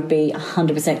something I would be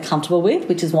 100% comfortable with,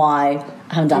 which is why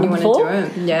I haven't done it before. Do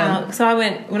it. Yeah. So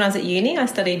when I was at uni, I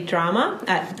studied drama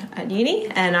at uni,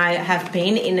 and I have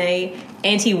been in a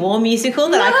anti-war musical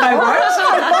that I co-wrote.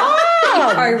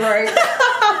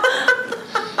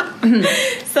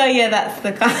 So yeah, that's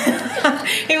the kind.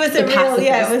 It was a real,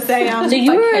 yeah. It was a. So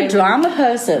you were a drama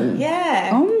person.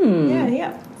 Yeah.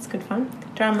 Yeah. It's good fun.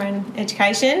 Drama and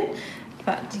education,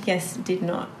 but yes, did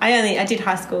not. I did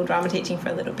high school drama teaching for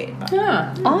a little bit. But.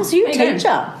 Oh, so you're a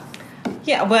teacher.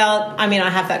 Yeah. Well, I mean,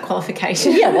 I have that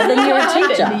qualification. Yeah. Well, then you're a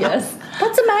teacher. Yes.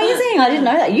 That's amazing. I didn't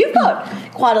know that. You've got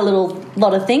quite a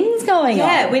lot of things going on.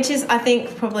 Yeah, which is, I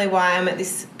think, probably why I'm at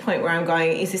this point where I'm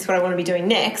going, is this what I want to be doing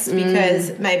next?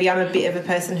 Because maybe I'm a bit of a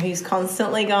person who's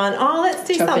constantly going, oh, let's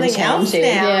do something else now.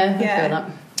 Yeah.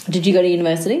 Did you go to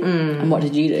university? And what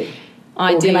did you do?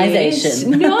 I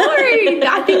Organisation. No,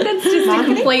 I think that's just a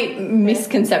complete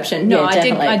misconception. No,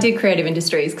 Yeah, I did creative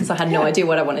industries because I had no idea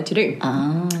what I wanted to do.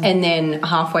 And then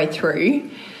halfway through,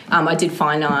 I did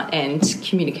fine art and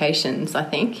communications, I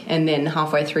think. And then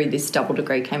halfway through, this double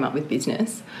degree came up with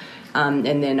business. And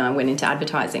then I went into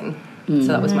advertising. So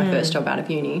that was my first job out of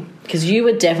uni. Because you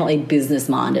were definitely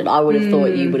business-minded. I would have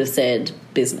thought you would have said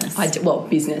business.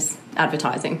 Business,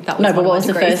 advertising. That was no, but what was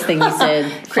the first thing you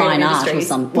said? Fine art or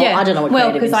something? Well, I don't know what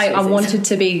creative because I wanted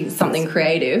to be something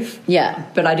creative. Yeah.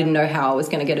 But I didn't know how I was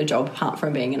going to get a job apart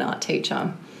from being an art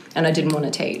teacher. And I didn't want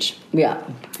to teach. Yeah.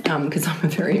 Because I'm a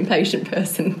very impatient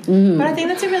person. But I think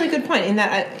that's a really good point in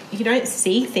that you don't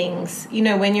see things. You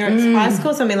know, when you're at high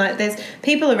school, something like there's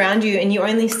people around you and you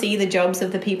only see the jobs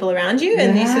of the people around you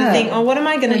and you sort of think, oh, what am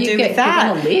I going to do with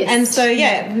that? And so,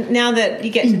 now that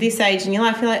you get to this age in your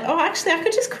life, you're like, oh, actually, I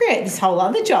could just create this whole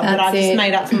other job that I've just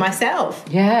made up for myself.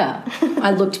 Yeah.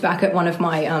 I looked back at one of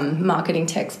my marketing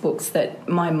textbooks that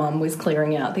my mum was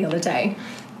clearing out the other day.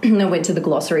 I went to the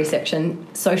glossary section.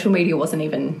 Social media wasn't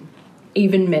even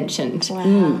mentioned.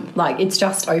 Wow. Like, it's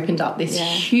just opened up this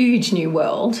huge new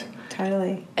world.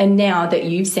 Totally. And now that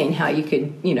you've seen how you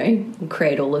could,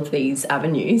 create all of these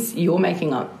avenues, you're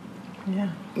making up,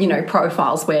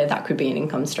 profiles where that could be an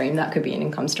income stream, that could be an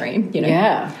income stream,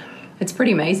 Yeah. It's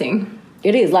pretty amazing.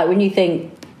 It is. Like, when you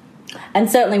think...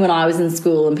 And certainly when I was in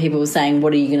school and people were saying,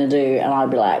 what are you going to do? And I'd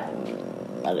be like...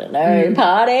 I don't know,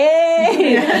 party.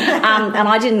 And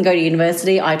I didn't go to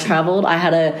university. I travelled. I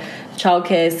had a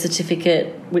childcare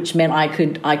certificate, which meant I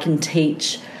can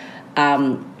teach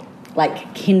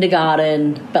like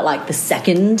kindergarten, but like the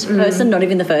second person, not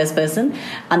even the first person.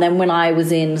 And then when I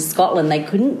was in Scotland, they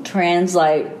couldn't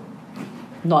translate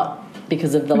not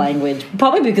because of the language,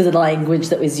 probably because of the language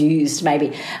that was used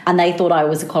maybe, and they thought I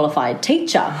was a qualified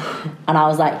teacher, and I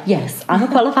was like, yes, I'm a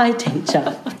qualified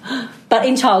teacher, but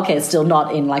in childcare still,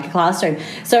 not in like a classroom.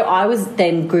 So I was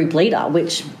then group leader,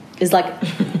 which is like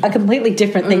a completely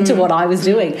different thing to what I was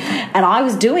doing. And I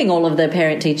was doing all of the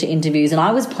parent-teacher interviews and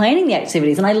I was planning the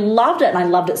activities and I loved it, and I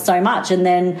loved it so much. And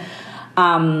then,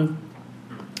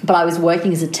 but I was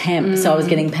working as a temp, so I was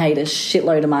getting paid a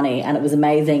shitload of money and it was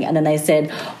amazing. And then they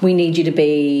said, we need you to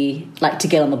be, like, to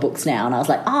get on the books now. And I was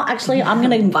like, oh, actually, I'm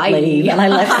going to leave. And I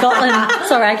left Scotland.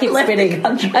 Sorry, I keep spinning.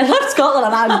 I left Scotland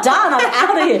and I'm done. I'm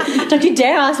out of here. Don't you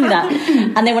dare ask me that.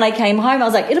 And then when I came home, I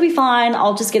was like, it'll be fine.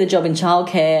 I'll just get a job in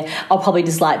childcare. I'll probably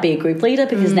just, like, be a group leader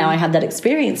because now I have that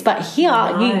experience. But here,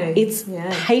 it's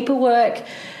paperwork.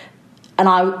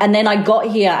 And then I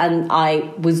got here and I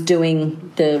was doing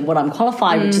what I'm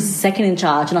qualified, which is second in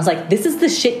charge. And I was like, this is the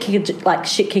shit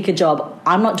kicker job.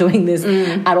 I'm not doing this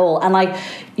at all. And like,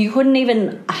 you couldn't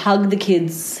even hug the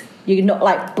kids. You not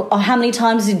like, how many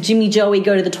times did Jimmy Joey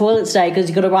go to the toilet today? Because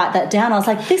you got to write that down. I was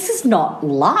like, this is not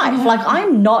life. Like,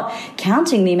 I'm not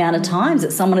counting the amount of times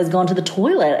that someone has gone to the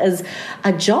toilet as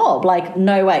a job. Like,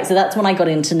 no way. So that's when I got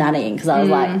into nannying, because I was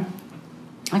like,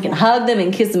 I can hug them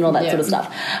and kiss them and all that sort of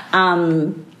stuff.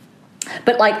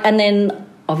 But like, and then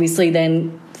obviously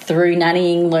then through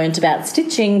nannying learnt about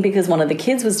stitching because one of the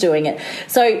kids was doing it.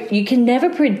 So you can never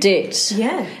predict.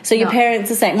 Yeah. So your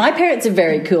parents are saying, my parents are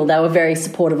very cool. They were very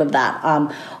supportive of that.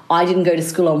 I didn't go to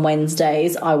school on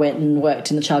Wednesdays. I went and worked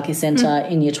in the childcare centre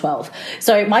in year 12.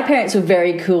 So my parents were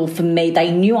very cool for me. They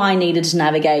knew I needed to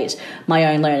navigate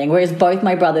my own learning, whereas both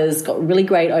my brothers got really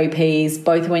great OPs,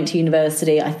 both went to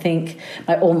university. I think,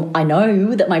 I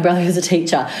know that my brother is a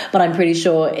teacher, but I'm pretty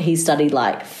sure he studied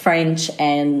like French,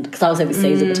 and because I was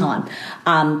overseas at the time.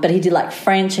 But he did like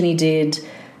French and he did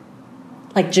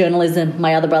like journalism.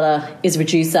 My other brother is a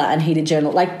producer and he did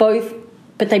journal, like both.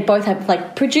 But they both have,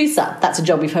 like, producer, that's a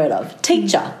job we've heard of.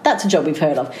 Teacher, that's a job we've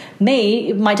heard of.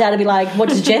 Me, my dad would be like, what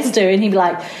does Jess do? And he'd be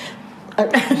like,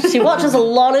 she watches a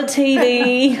lot of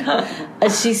TV.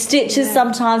 She stitches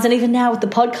sometimes. And even now with the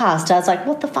podcast, Dad's like,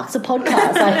 what the fuck's a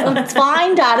podcast? Like, oh, it's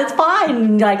fine, Dad, it's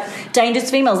fine. Like,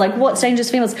 Dangerous Females. Like, what's Dangerous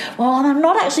Females? Well, I'm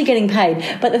not actually getting paid.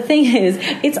 But the thing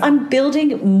is, I'm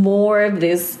building more of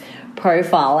this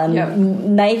profile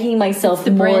and making myself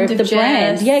more of the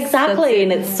brand. Yeah, exactly.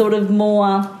 And it's sort of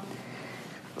more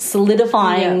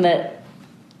solidifying that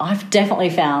I've definitely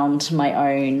found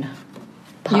my own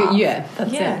path.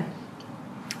 That's it.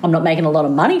 I'm not making a lot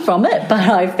of money from it, but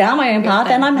I found my own path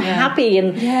and I'm happy.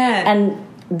 And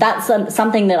that's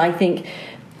something that I think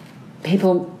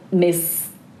people miss.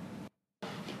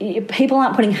 People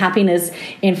aren't putting happiness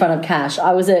in front of cash.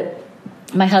 I was at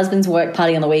my husband's work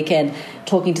party on the weekend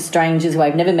talking to strangers who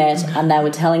I've never met, and they were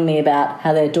telling me about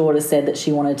how their daughter said that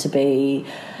she wanted to be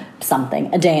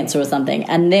something, a dancer or something,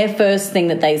 and their first thing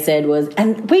that they said was,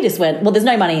 and we just went, well, there's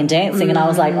no money in dancing, and I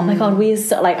was like, oh my God, we're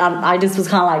so, like, I just was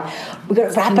kind of like, we've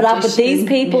got to wrap it up with these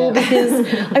people because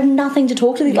I have nothing to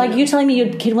talk to these. Like, you telling me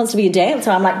your kid wants to be a dancer,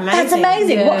 I'm like, that's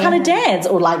amazing. What kind of dance?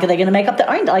 Or like, are they going to make up their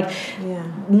own? Like,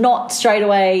 not straight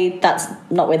away, that's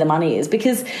not where the money is,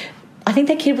 because I think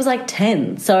their kid was like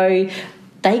 10, so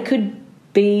they could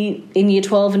be in year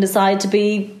 12 and decide to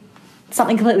be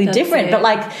something completely different. But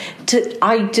like,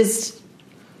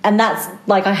 and that's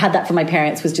like, I had that from my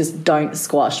parents, was just don't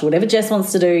squash whatever Jess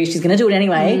wants to do. She's going to do it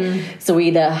anyway. So we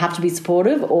either have to be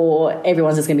supportive or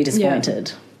everyone's just going to be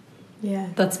disappointed. Yeah,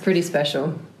 that's pretty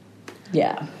special.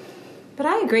 Yeah, but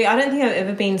I agree. I don't think I've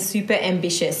ever been super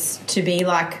ambitious to be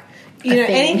like, you know,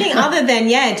 anything other than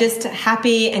just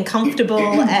happy and comfortable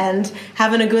and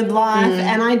having a good life,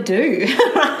 and I do.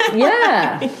 Right?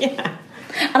 Yeah.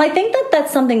 And I think that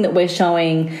that's something that we're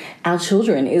showing our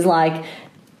children is like,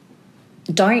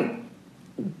 don't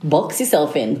box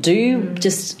yourself in. Do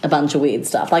just a bunch of weird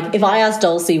stuff. Like, if I asked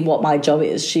Dulcie what my job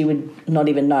is, she would not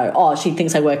even know. Oh, she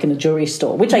thinks I work in a jewelry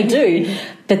store, which I do,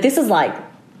 but this is like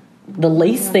the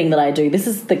least thing that I do. This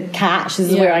is the cash. This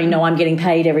is where I know I'm getting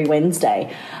paid every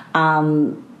Wednesday.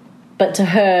 But to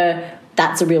her,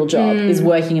 that's a real job, is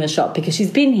working in a shop, because she's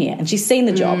been here and she's seen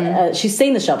the job. She's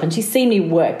seen the shop and she's seen me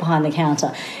work behind the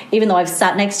counter. Even though I've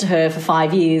sat next to her for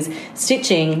 5 years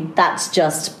stitching, that's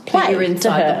just play. But you're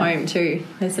inside to her. the home too,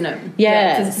 isn't it?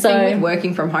 Yeah. Because the thing with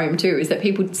working from home too is that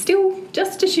people still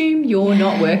just assume you're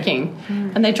not working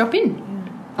and they drop in.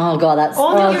 Oh God, that's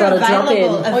I've got to drop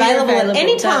in. Available at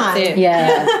any time.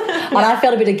 Yeah. And I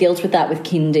felt a bit of guilt with that with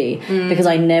kindy, because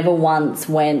I never once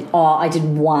went, I did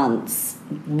once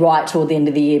right toward the end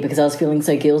of the year, because I was feeling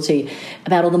so guilty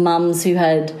about all the mums who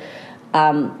had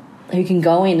who can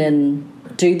go in and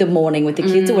do the morning with the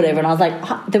kids or whatever. And I was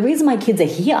like, the reason my kids are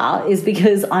here is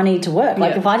because I need to work.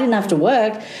 Like if I didn't have to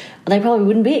work, they probably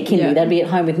wouldn't be at kindy. They'd be at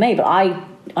home with me. But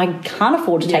I can't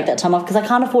afford to take that time off because I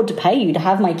can't afford to pay you to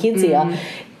have my kids here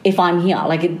if I'm here.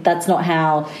 Like that's not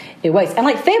how it works. And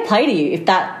like fair play to you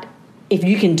if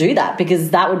you can do that, because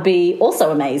that would be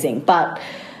also amazing. But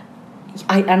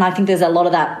I think there's a lot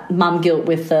of that mum guilt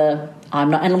with the I'm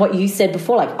not, and what you said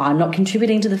before, like I'm not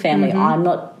contributing to the family. I'm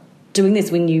not doing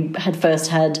this when you had first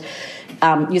had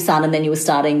your son and then you were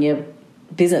starting your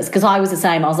business. Because I was the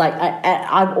same. I was like,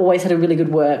 I've always had a really good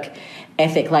work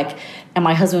ethic. Like, and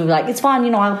my husband would be like, it's fine,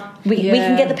 you know, we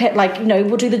can get the pet, like, you know,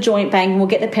 we'll do the joint bank and we'll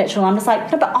get the petrol. I'm just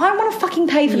like, no, but I want to fucking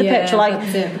pay for the petrol. Like,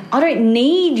 I don't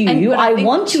need you. I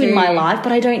want you in my life,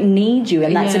 but I don't need you.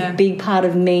 And that's a big part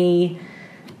of me.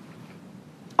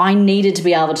 I needed to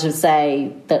be able to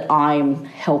say that I'm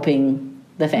helping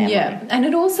the family. Yeah, and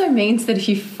it also means that if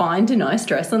you find a nice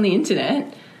dress on the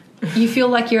internet, you feel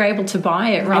like you're able to buy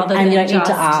it rather than you don't just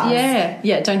need to ask.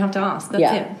 Don't have to ask. That's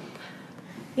it.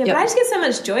 Yeah, but I just get so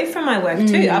much joy from my work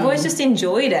too. I've always just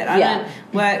enjoyed it. I don't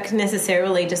work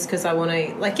necessarily just because I want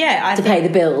to, like, to pay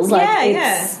the bills. Like,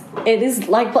 it is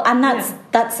like, and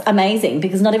that's amazing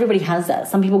because not everybody has that.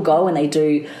 Some people go and they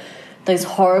do those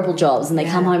horrible jobs and they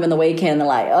come home on the weekend and they're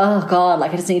like, oh God,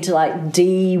 like I just need to like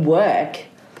de-work.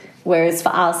 Whereas for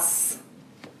us,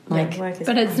 like,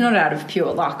 but it's not out of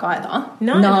pure luck either.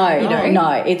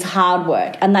 No, it's hard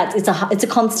work, and it's a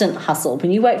constant hustle.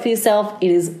 When you work for yourself,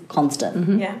 it is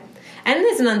constant. Yeah, and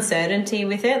there's an uncertainty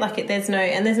with it. Like there's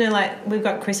no like we've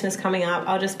got Christmas coming up.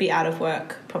 I'll just be out of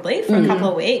work probably for a couple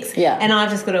of weeks. Yeah, and I've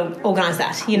just got to organise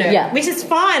that, you know, which is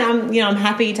fine. I'm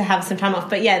happy to have some time off,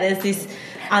 but there's this.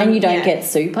 And you don't get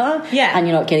super, and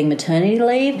you're not getting maternity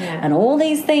leave, and all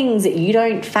these things that you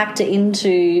don't factor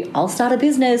into, I'll start a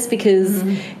business because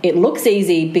it looks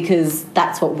easy, because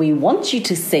that's what we want you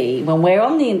to see when we're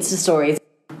on the Insta stories.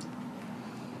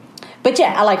 But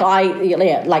like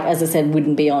as I said,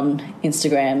 wouldn't be on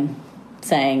Instagram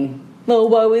saying, well,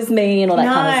 woe is me and all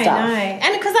that kind of stuff. No,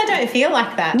 and because I don't feel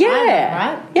like that. Yeah. Either,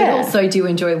 right? But also do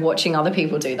enjoy watching other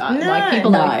people do that. Like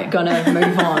people are going to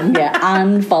move on.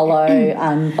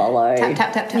 Unfollow.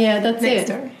 Tap. Yeah, that's Next it.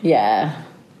 story. Yeah.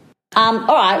 All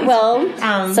right,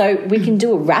 well, so we can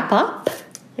do a wrap up.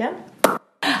 Yeah.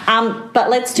 But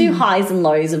let's do highs and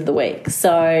lows of the week.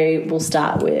 So we'll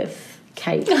start with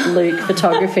Kate Luke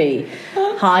Photography.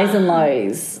 Highs and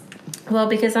lows. Well,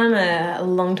 because I'm a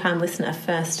long-time listener,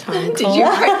 first-time caller. Did you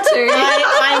write too?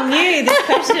 I knew this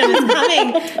question was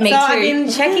coming. Me too. I've been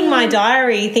checking my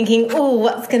diary thinking,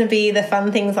 what's going to be the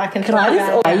fun things I can talk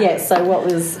about? So what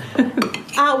was...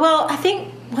 Well, I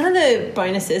think one of the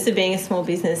bonuses of being a small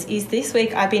business is this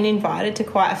week I've been invited to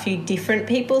quite a few different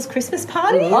people's Christmas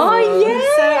parties. Oh, yeah.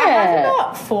 So I have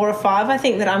about 4 or 5, I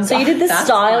think, that I'm... So you did the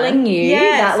Styling You.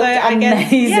 Yeah. That looked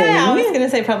amazing. I was going to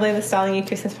say probably the Styling You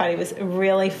Christmas party was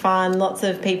really fun. Lots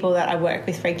of people that I work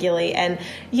with regularly. And,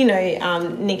 you know,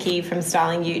 Nikki from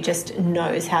Styling You just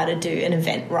knows how to do an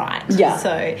event right. Yeah. So,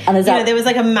 and there was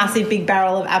like a massive big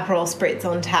barrel of Aperol Spritz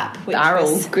on tap. Which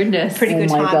was goodness. Pretty good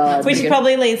time. God. Which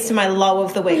probably leads to my low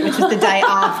of the week, which is the day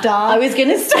after. I was going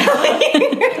to say.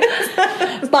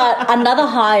 But another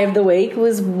high of the week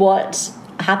was what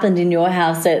happened in your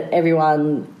house that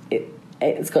everyone...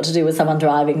 It's got to do with someone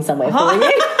driving somewhere for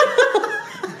you.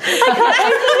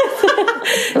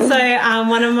 So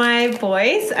one of my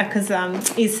boys, because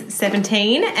is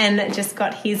 17 and just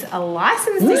got his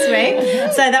license this week.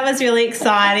 So that was really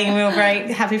exciting. We were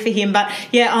very happy for him. But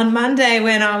yeah, on Monday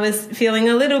when I was feeling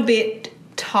a little bit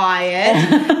tired,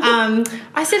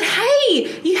 I said,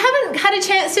 hey, you haven't had a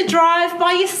chance to drive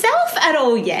by yourself at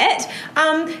all yet.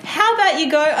 How about you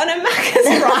go on a Macca's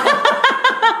ride?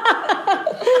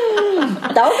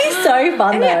 That would be so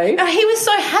fun, though. He was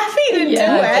so happy to do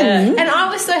it, and I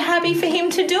was so happy for him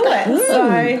to do it. So,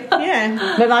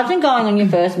 yeah. But imagine going on your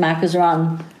first Macca's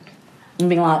run and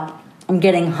being like, I'm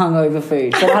getting hungover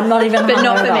food, but I'm not even but hungover.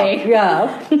 Not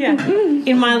for me. Yeah.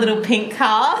 In my little pink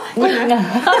car. You know.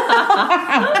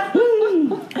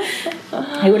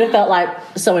 He would have felt like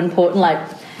so important, like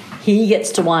he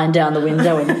gets to wind down the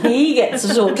window and he gets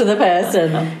to talk to the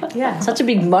person. Yeah. Such a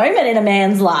big moment in a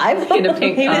man's life. In a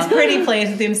pink car. He was pretty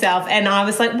pleased with himself, and I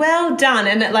was like, well done.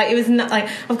 And it was not like,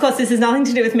 of course, this has nothing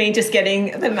to do with me just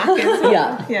getting the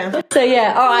Macca's. Yeah. So,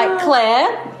 all right,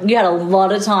 Claire, you had a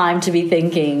lot of time to be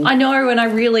thinking. I know, and I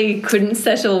really couldn't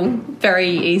settle very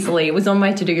easily. It was on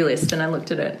my to-do list, and I looked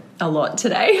at it a lot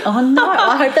today. Oh, no.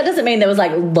 I hope that doesn't mean there was,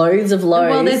 like, loads of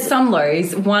lows. Well, there's some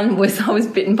lows. One was I was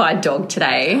bitten by a dog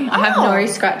today. I have no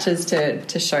scratches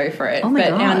to show for it. Oh, my but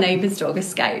God. our neighbour's dog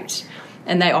escaped.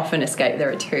 and they often escape. There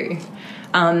are 2.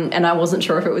 And I wasn't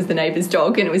sure if it was the neighbour's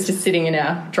dog, and it was just sitting in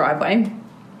our driveway.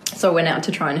 So I went out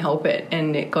to try and help it,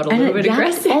 and it got a little bit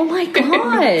aggressive. Oh my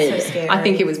God. So scary. I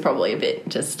think it was probably a bit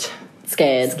just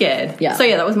Scared. Yeah. So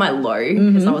yeah, that was my low,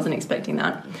 because I wasn't expecting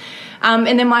that.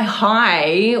 And then my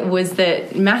high was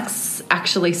that Max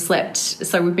actually slept.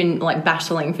 So we've been like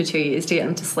battling for 2 years to get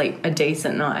him to sleep a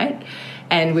decent night.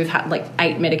 And we've had like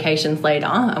 8 medications later,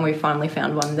 and we finally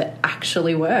found one that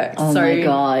actually works. Oh my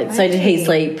God. So did he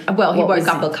sleep? Well, he woke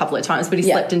up a couple of times, but he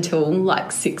slept until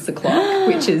like 6 o'clock,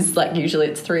 which is like usually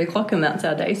it's 3 o'clock, and that's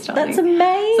our day starting. That's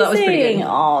amazing. So that was pretty good.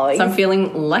 Oh, so I'm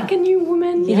feeling like a new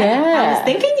woman. Yeah. I was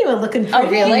thinking you were looking pretty. Oh,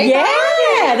 really?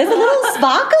 Yeah, there's a little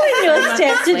sparkle in your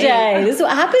step today. This is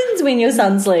what happens when your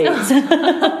son sleeps.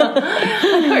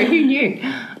 I know, who knew?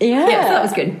 Yeah. Yeah, so that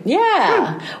was good.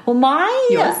 Yeah. Well,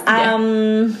 Yours? my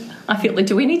I feel like,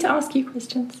 do we need to ask you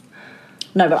questions?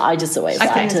 no, but I just always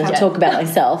like to yeah. talk about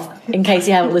myself in case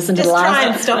you haven't listened to the try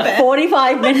and last stop it.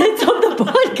 45 minutes of the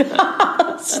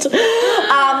podcast.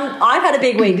 I've had a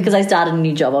big week because I started a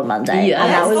new job on Monday. Yes. And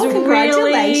that was really,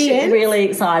 Congratulations. really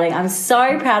exciting. I'm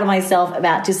so proud of myself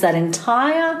about just that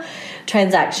entire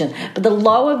transaction. But the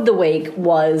low of the week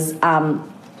was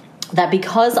that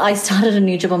because I started a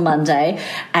new job on Monday,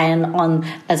 and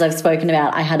as I've spoken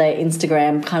about, I had an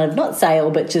Instagram kind of not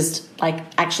sale, but just like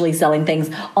actually selling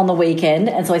things on the weekend.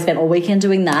 And so I spent all weekend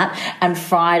doing that. And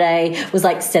Friday was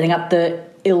like setting up the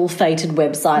ill-fated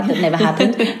website that never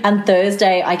happened. And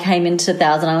Thursday I came into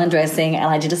Thousand Island Dressing and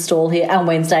I did a stall here, and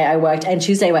Wednesday I worked, and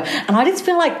Tuesday I worked. And I just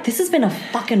feel like this has been a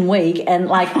fucking week, and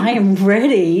like I am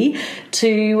ready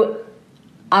to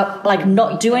like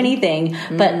not do anything,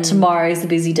 but tomorrow's a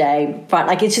busy day, right?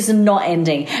 Like it's just not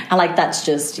ending. And like that's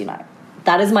just,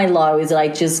 that is my low, is that I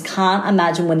just can't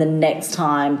imagine when the next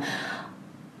time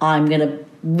I'm going to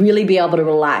really be able to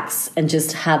relax and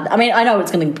just have, I mean, I know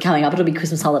it's going to be coming up, it'll be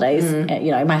Christmas holidays.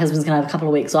 My husband's going to have a couple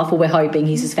of weeks off, or we're hoping.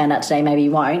 He's just found out today, maybe he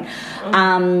won't.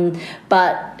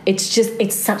 But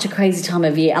it's such a crazy time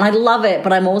of year, and I love it,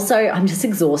 but I'm just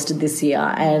exhausted this year,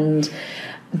 and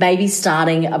maybe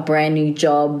starting a brand new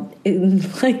job in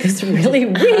like this really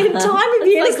weird time of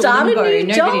year to start a new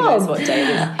job. Nobody knows what day it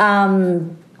is.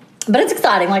 But it's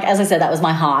exciting. Like, as I said, that was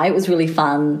my high. It was really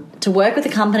fun to work with a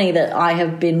company that I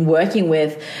have been working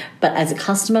with, but as a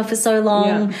customer for so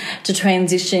long, to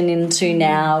transition into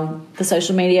now the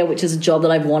social media, which is a job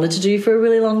that I've wanted to do for a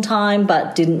really long time,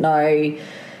 but didn't know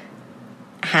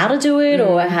how to do it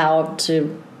or how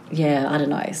to, I don't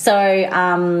know.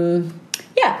 So,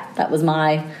 that was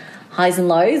my highs and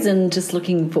lows, and just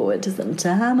looking forward to some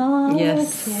time off.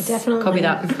 Yes. Yeah, definitely. Copy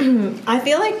that. I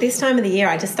feel like this time of the year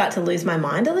I just start to lose my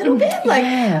mind a little bit. Like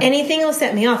anything will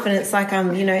set me off, and it's like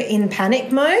I'm, in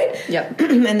panic mode. Yep.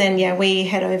 And then, we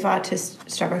head over to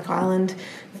Stradbroke Island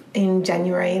in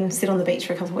January and sit on the beach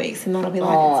for a couple of weeks, and that'll be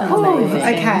like,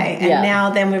 okay. And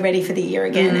now then we're ready for the year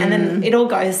again. And then it all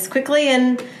goes quickly,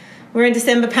 and we're in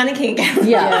December panicking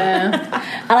again.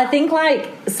 And I think like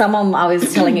I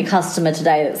was telling a customer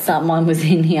today that someone was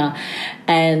in here,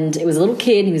 and it was a little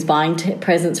kid. He was buying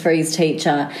presents for his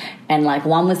teacher, and like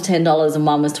one was $10 and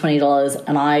one was $20,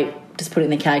 and I just put it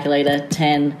in the calculator,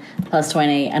 10 plus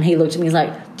 20, and he looked at me, he's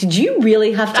like, did you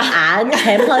really have to add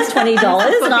 10 plus $20?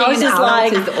 And I was just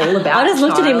like, I just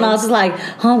looked at him and I was just like,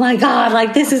 oh my God,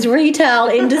 like this is retail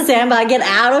in December, get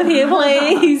out of here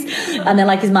please. And then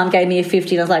like his mum gave me a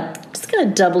 50, and I was like, just going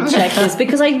to double check this,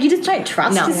 because you just don't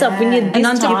trust yourself when you're this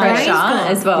under pressure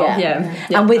as well.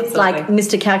 And with like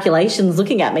Mr. Calculations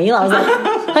looking at me, I was like,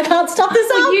 I can't stop this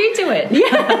up. You do it. Do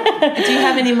you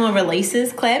have any more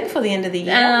releases, Clem, for the end of the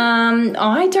year?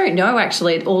 I don't know,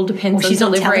 actually. It all depends on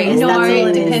delivery.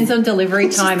 It depends on delivery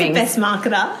timing. Best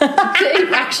marketer.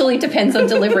 It actually depends on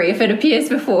delivery. If it appears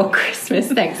before Christmas,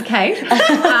 thanks, Kate,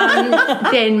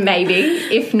 then maybe.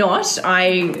 If not,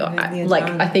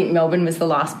 I think Melbourne was the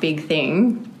last big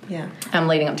thing.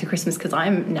 Leading up to Christmas, because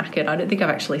I'm knackered. I don't think I've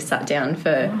actually sat down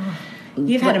for.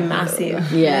 You've had a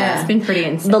massive. It's been pretty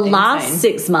insane. The last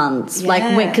 6 months,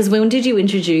 because when did you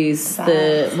introduce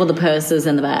the purses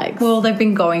and the bags? Well, they've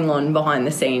been going on behind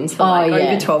the scenes for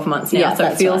over 12 months now, so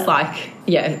it feels like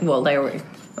they were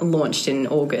launched in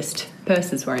August.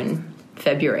 Purses were in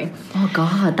February. Oh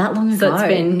God, that long ago. So it's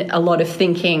been a lot of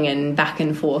thinking and back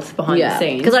and forth behind the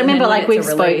scenes. Because I remember we've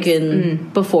spoken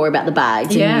before about the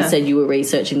bags, and you said you were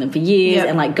researching them for years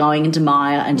and like going into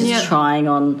Maya and just trying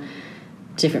on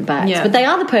different bags, but they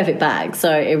are the perfect bags,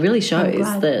 so it really shows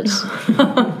that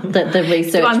the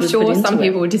research I'm was sure put into some it.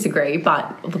 people would disagree,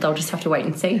 but they'll just have to wait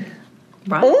and see,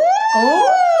 right? Is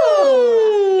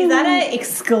that an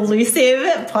exclusive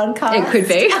podcast? It could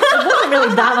be. It wasn't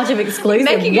really that much of exclusive.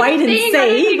 Making it Wait and thing,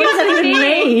 see. What does that even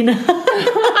mean?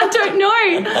 I don't know.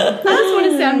 I just want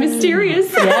to sound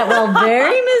mysterious. Yeah, well,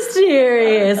 very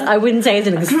mysterious. I wouldn't say it's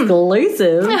an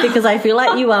exclusive because I feel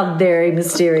like you are very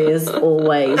mysterious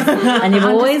always, and you've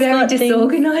always very got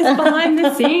disorganized behind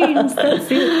the scenes.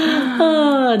 That's it.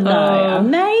 Oh no,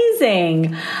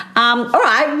 amazing. All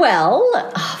right, well,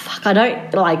 I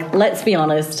don't like. Let's be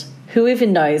honest. Who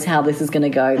even knows how this is going to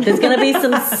go? There's going to be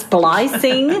some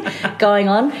splicing going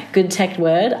on. Good tech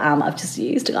word I've just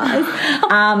used, guys,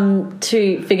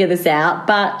 to figure this out.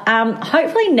 But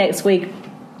hopefully next week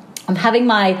I'm having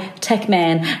my tech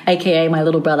man, aka my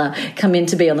little brother, come in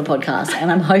to be on the podcast.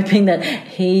 And I'm hoping that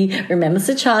he remembers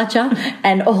the cha-cha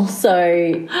and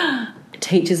also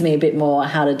teaches me a bit more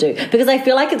how to do, because I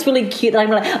feel like it's really cute that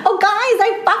I'm like, oh guys,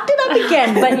 I fucked it up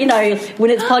again. But you know, when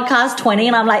it's podcast 20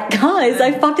 and I'm like, guys,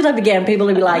 I fucked it up again, people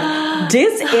will be like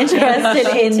disinterested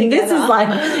in this, is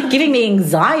like giving me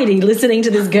anxiety listening to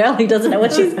this girl who doesn't know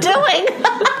what she's doing.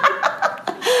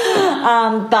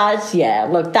 But yeah,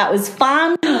 look, that was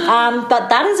fun. But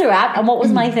that is a wrap. And what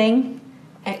was my thing?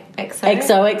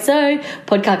 XOXO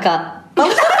podcast.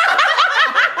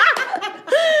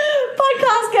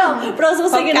 Podcast girl. But I was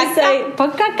also going to say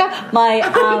podcast.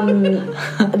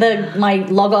 My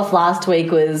log off last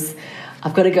week was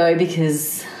I've got to go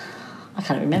because I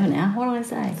can't remember now. What do I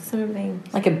say? Something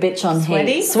like a bitch on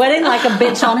heat. Sweating like a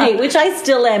bitch on heat, which I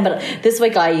still am. But this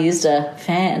week I used a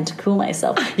fan to cool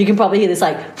myself. You can probably hear this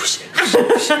like whoosh,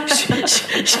 whoosh, whoosh,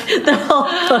 whoosh, the whole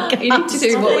fucking. You need to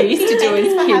do what we used to do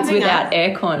as kids without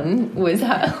aircon, was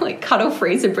like cuddle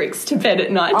freezer bricks to bed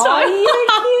at night time.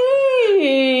 Oh,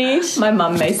 you're cute. My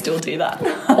mum may still do that.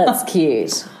 That's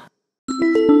cute.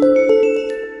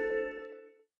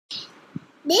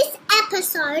 This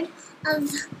episode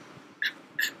of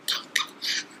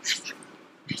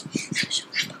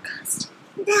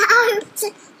the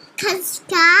podcast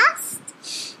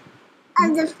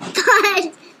of the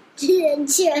podcast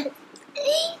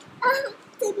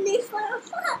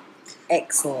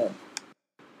Excellent.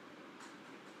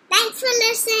 Thanks for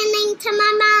listening to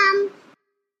my mom.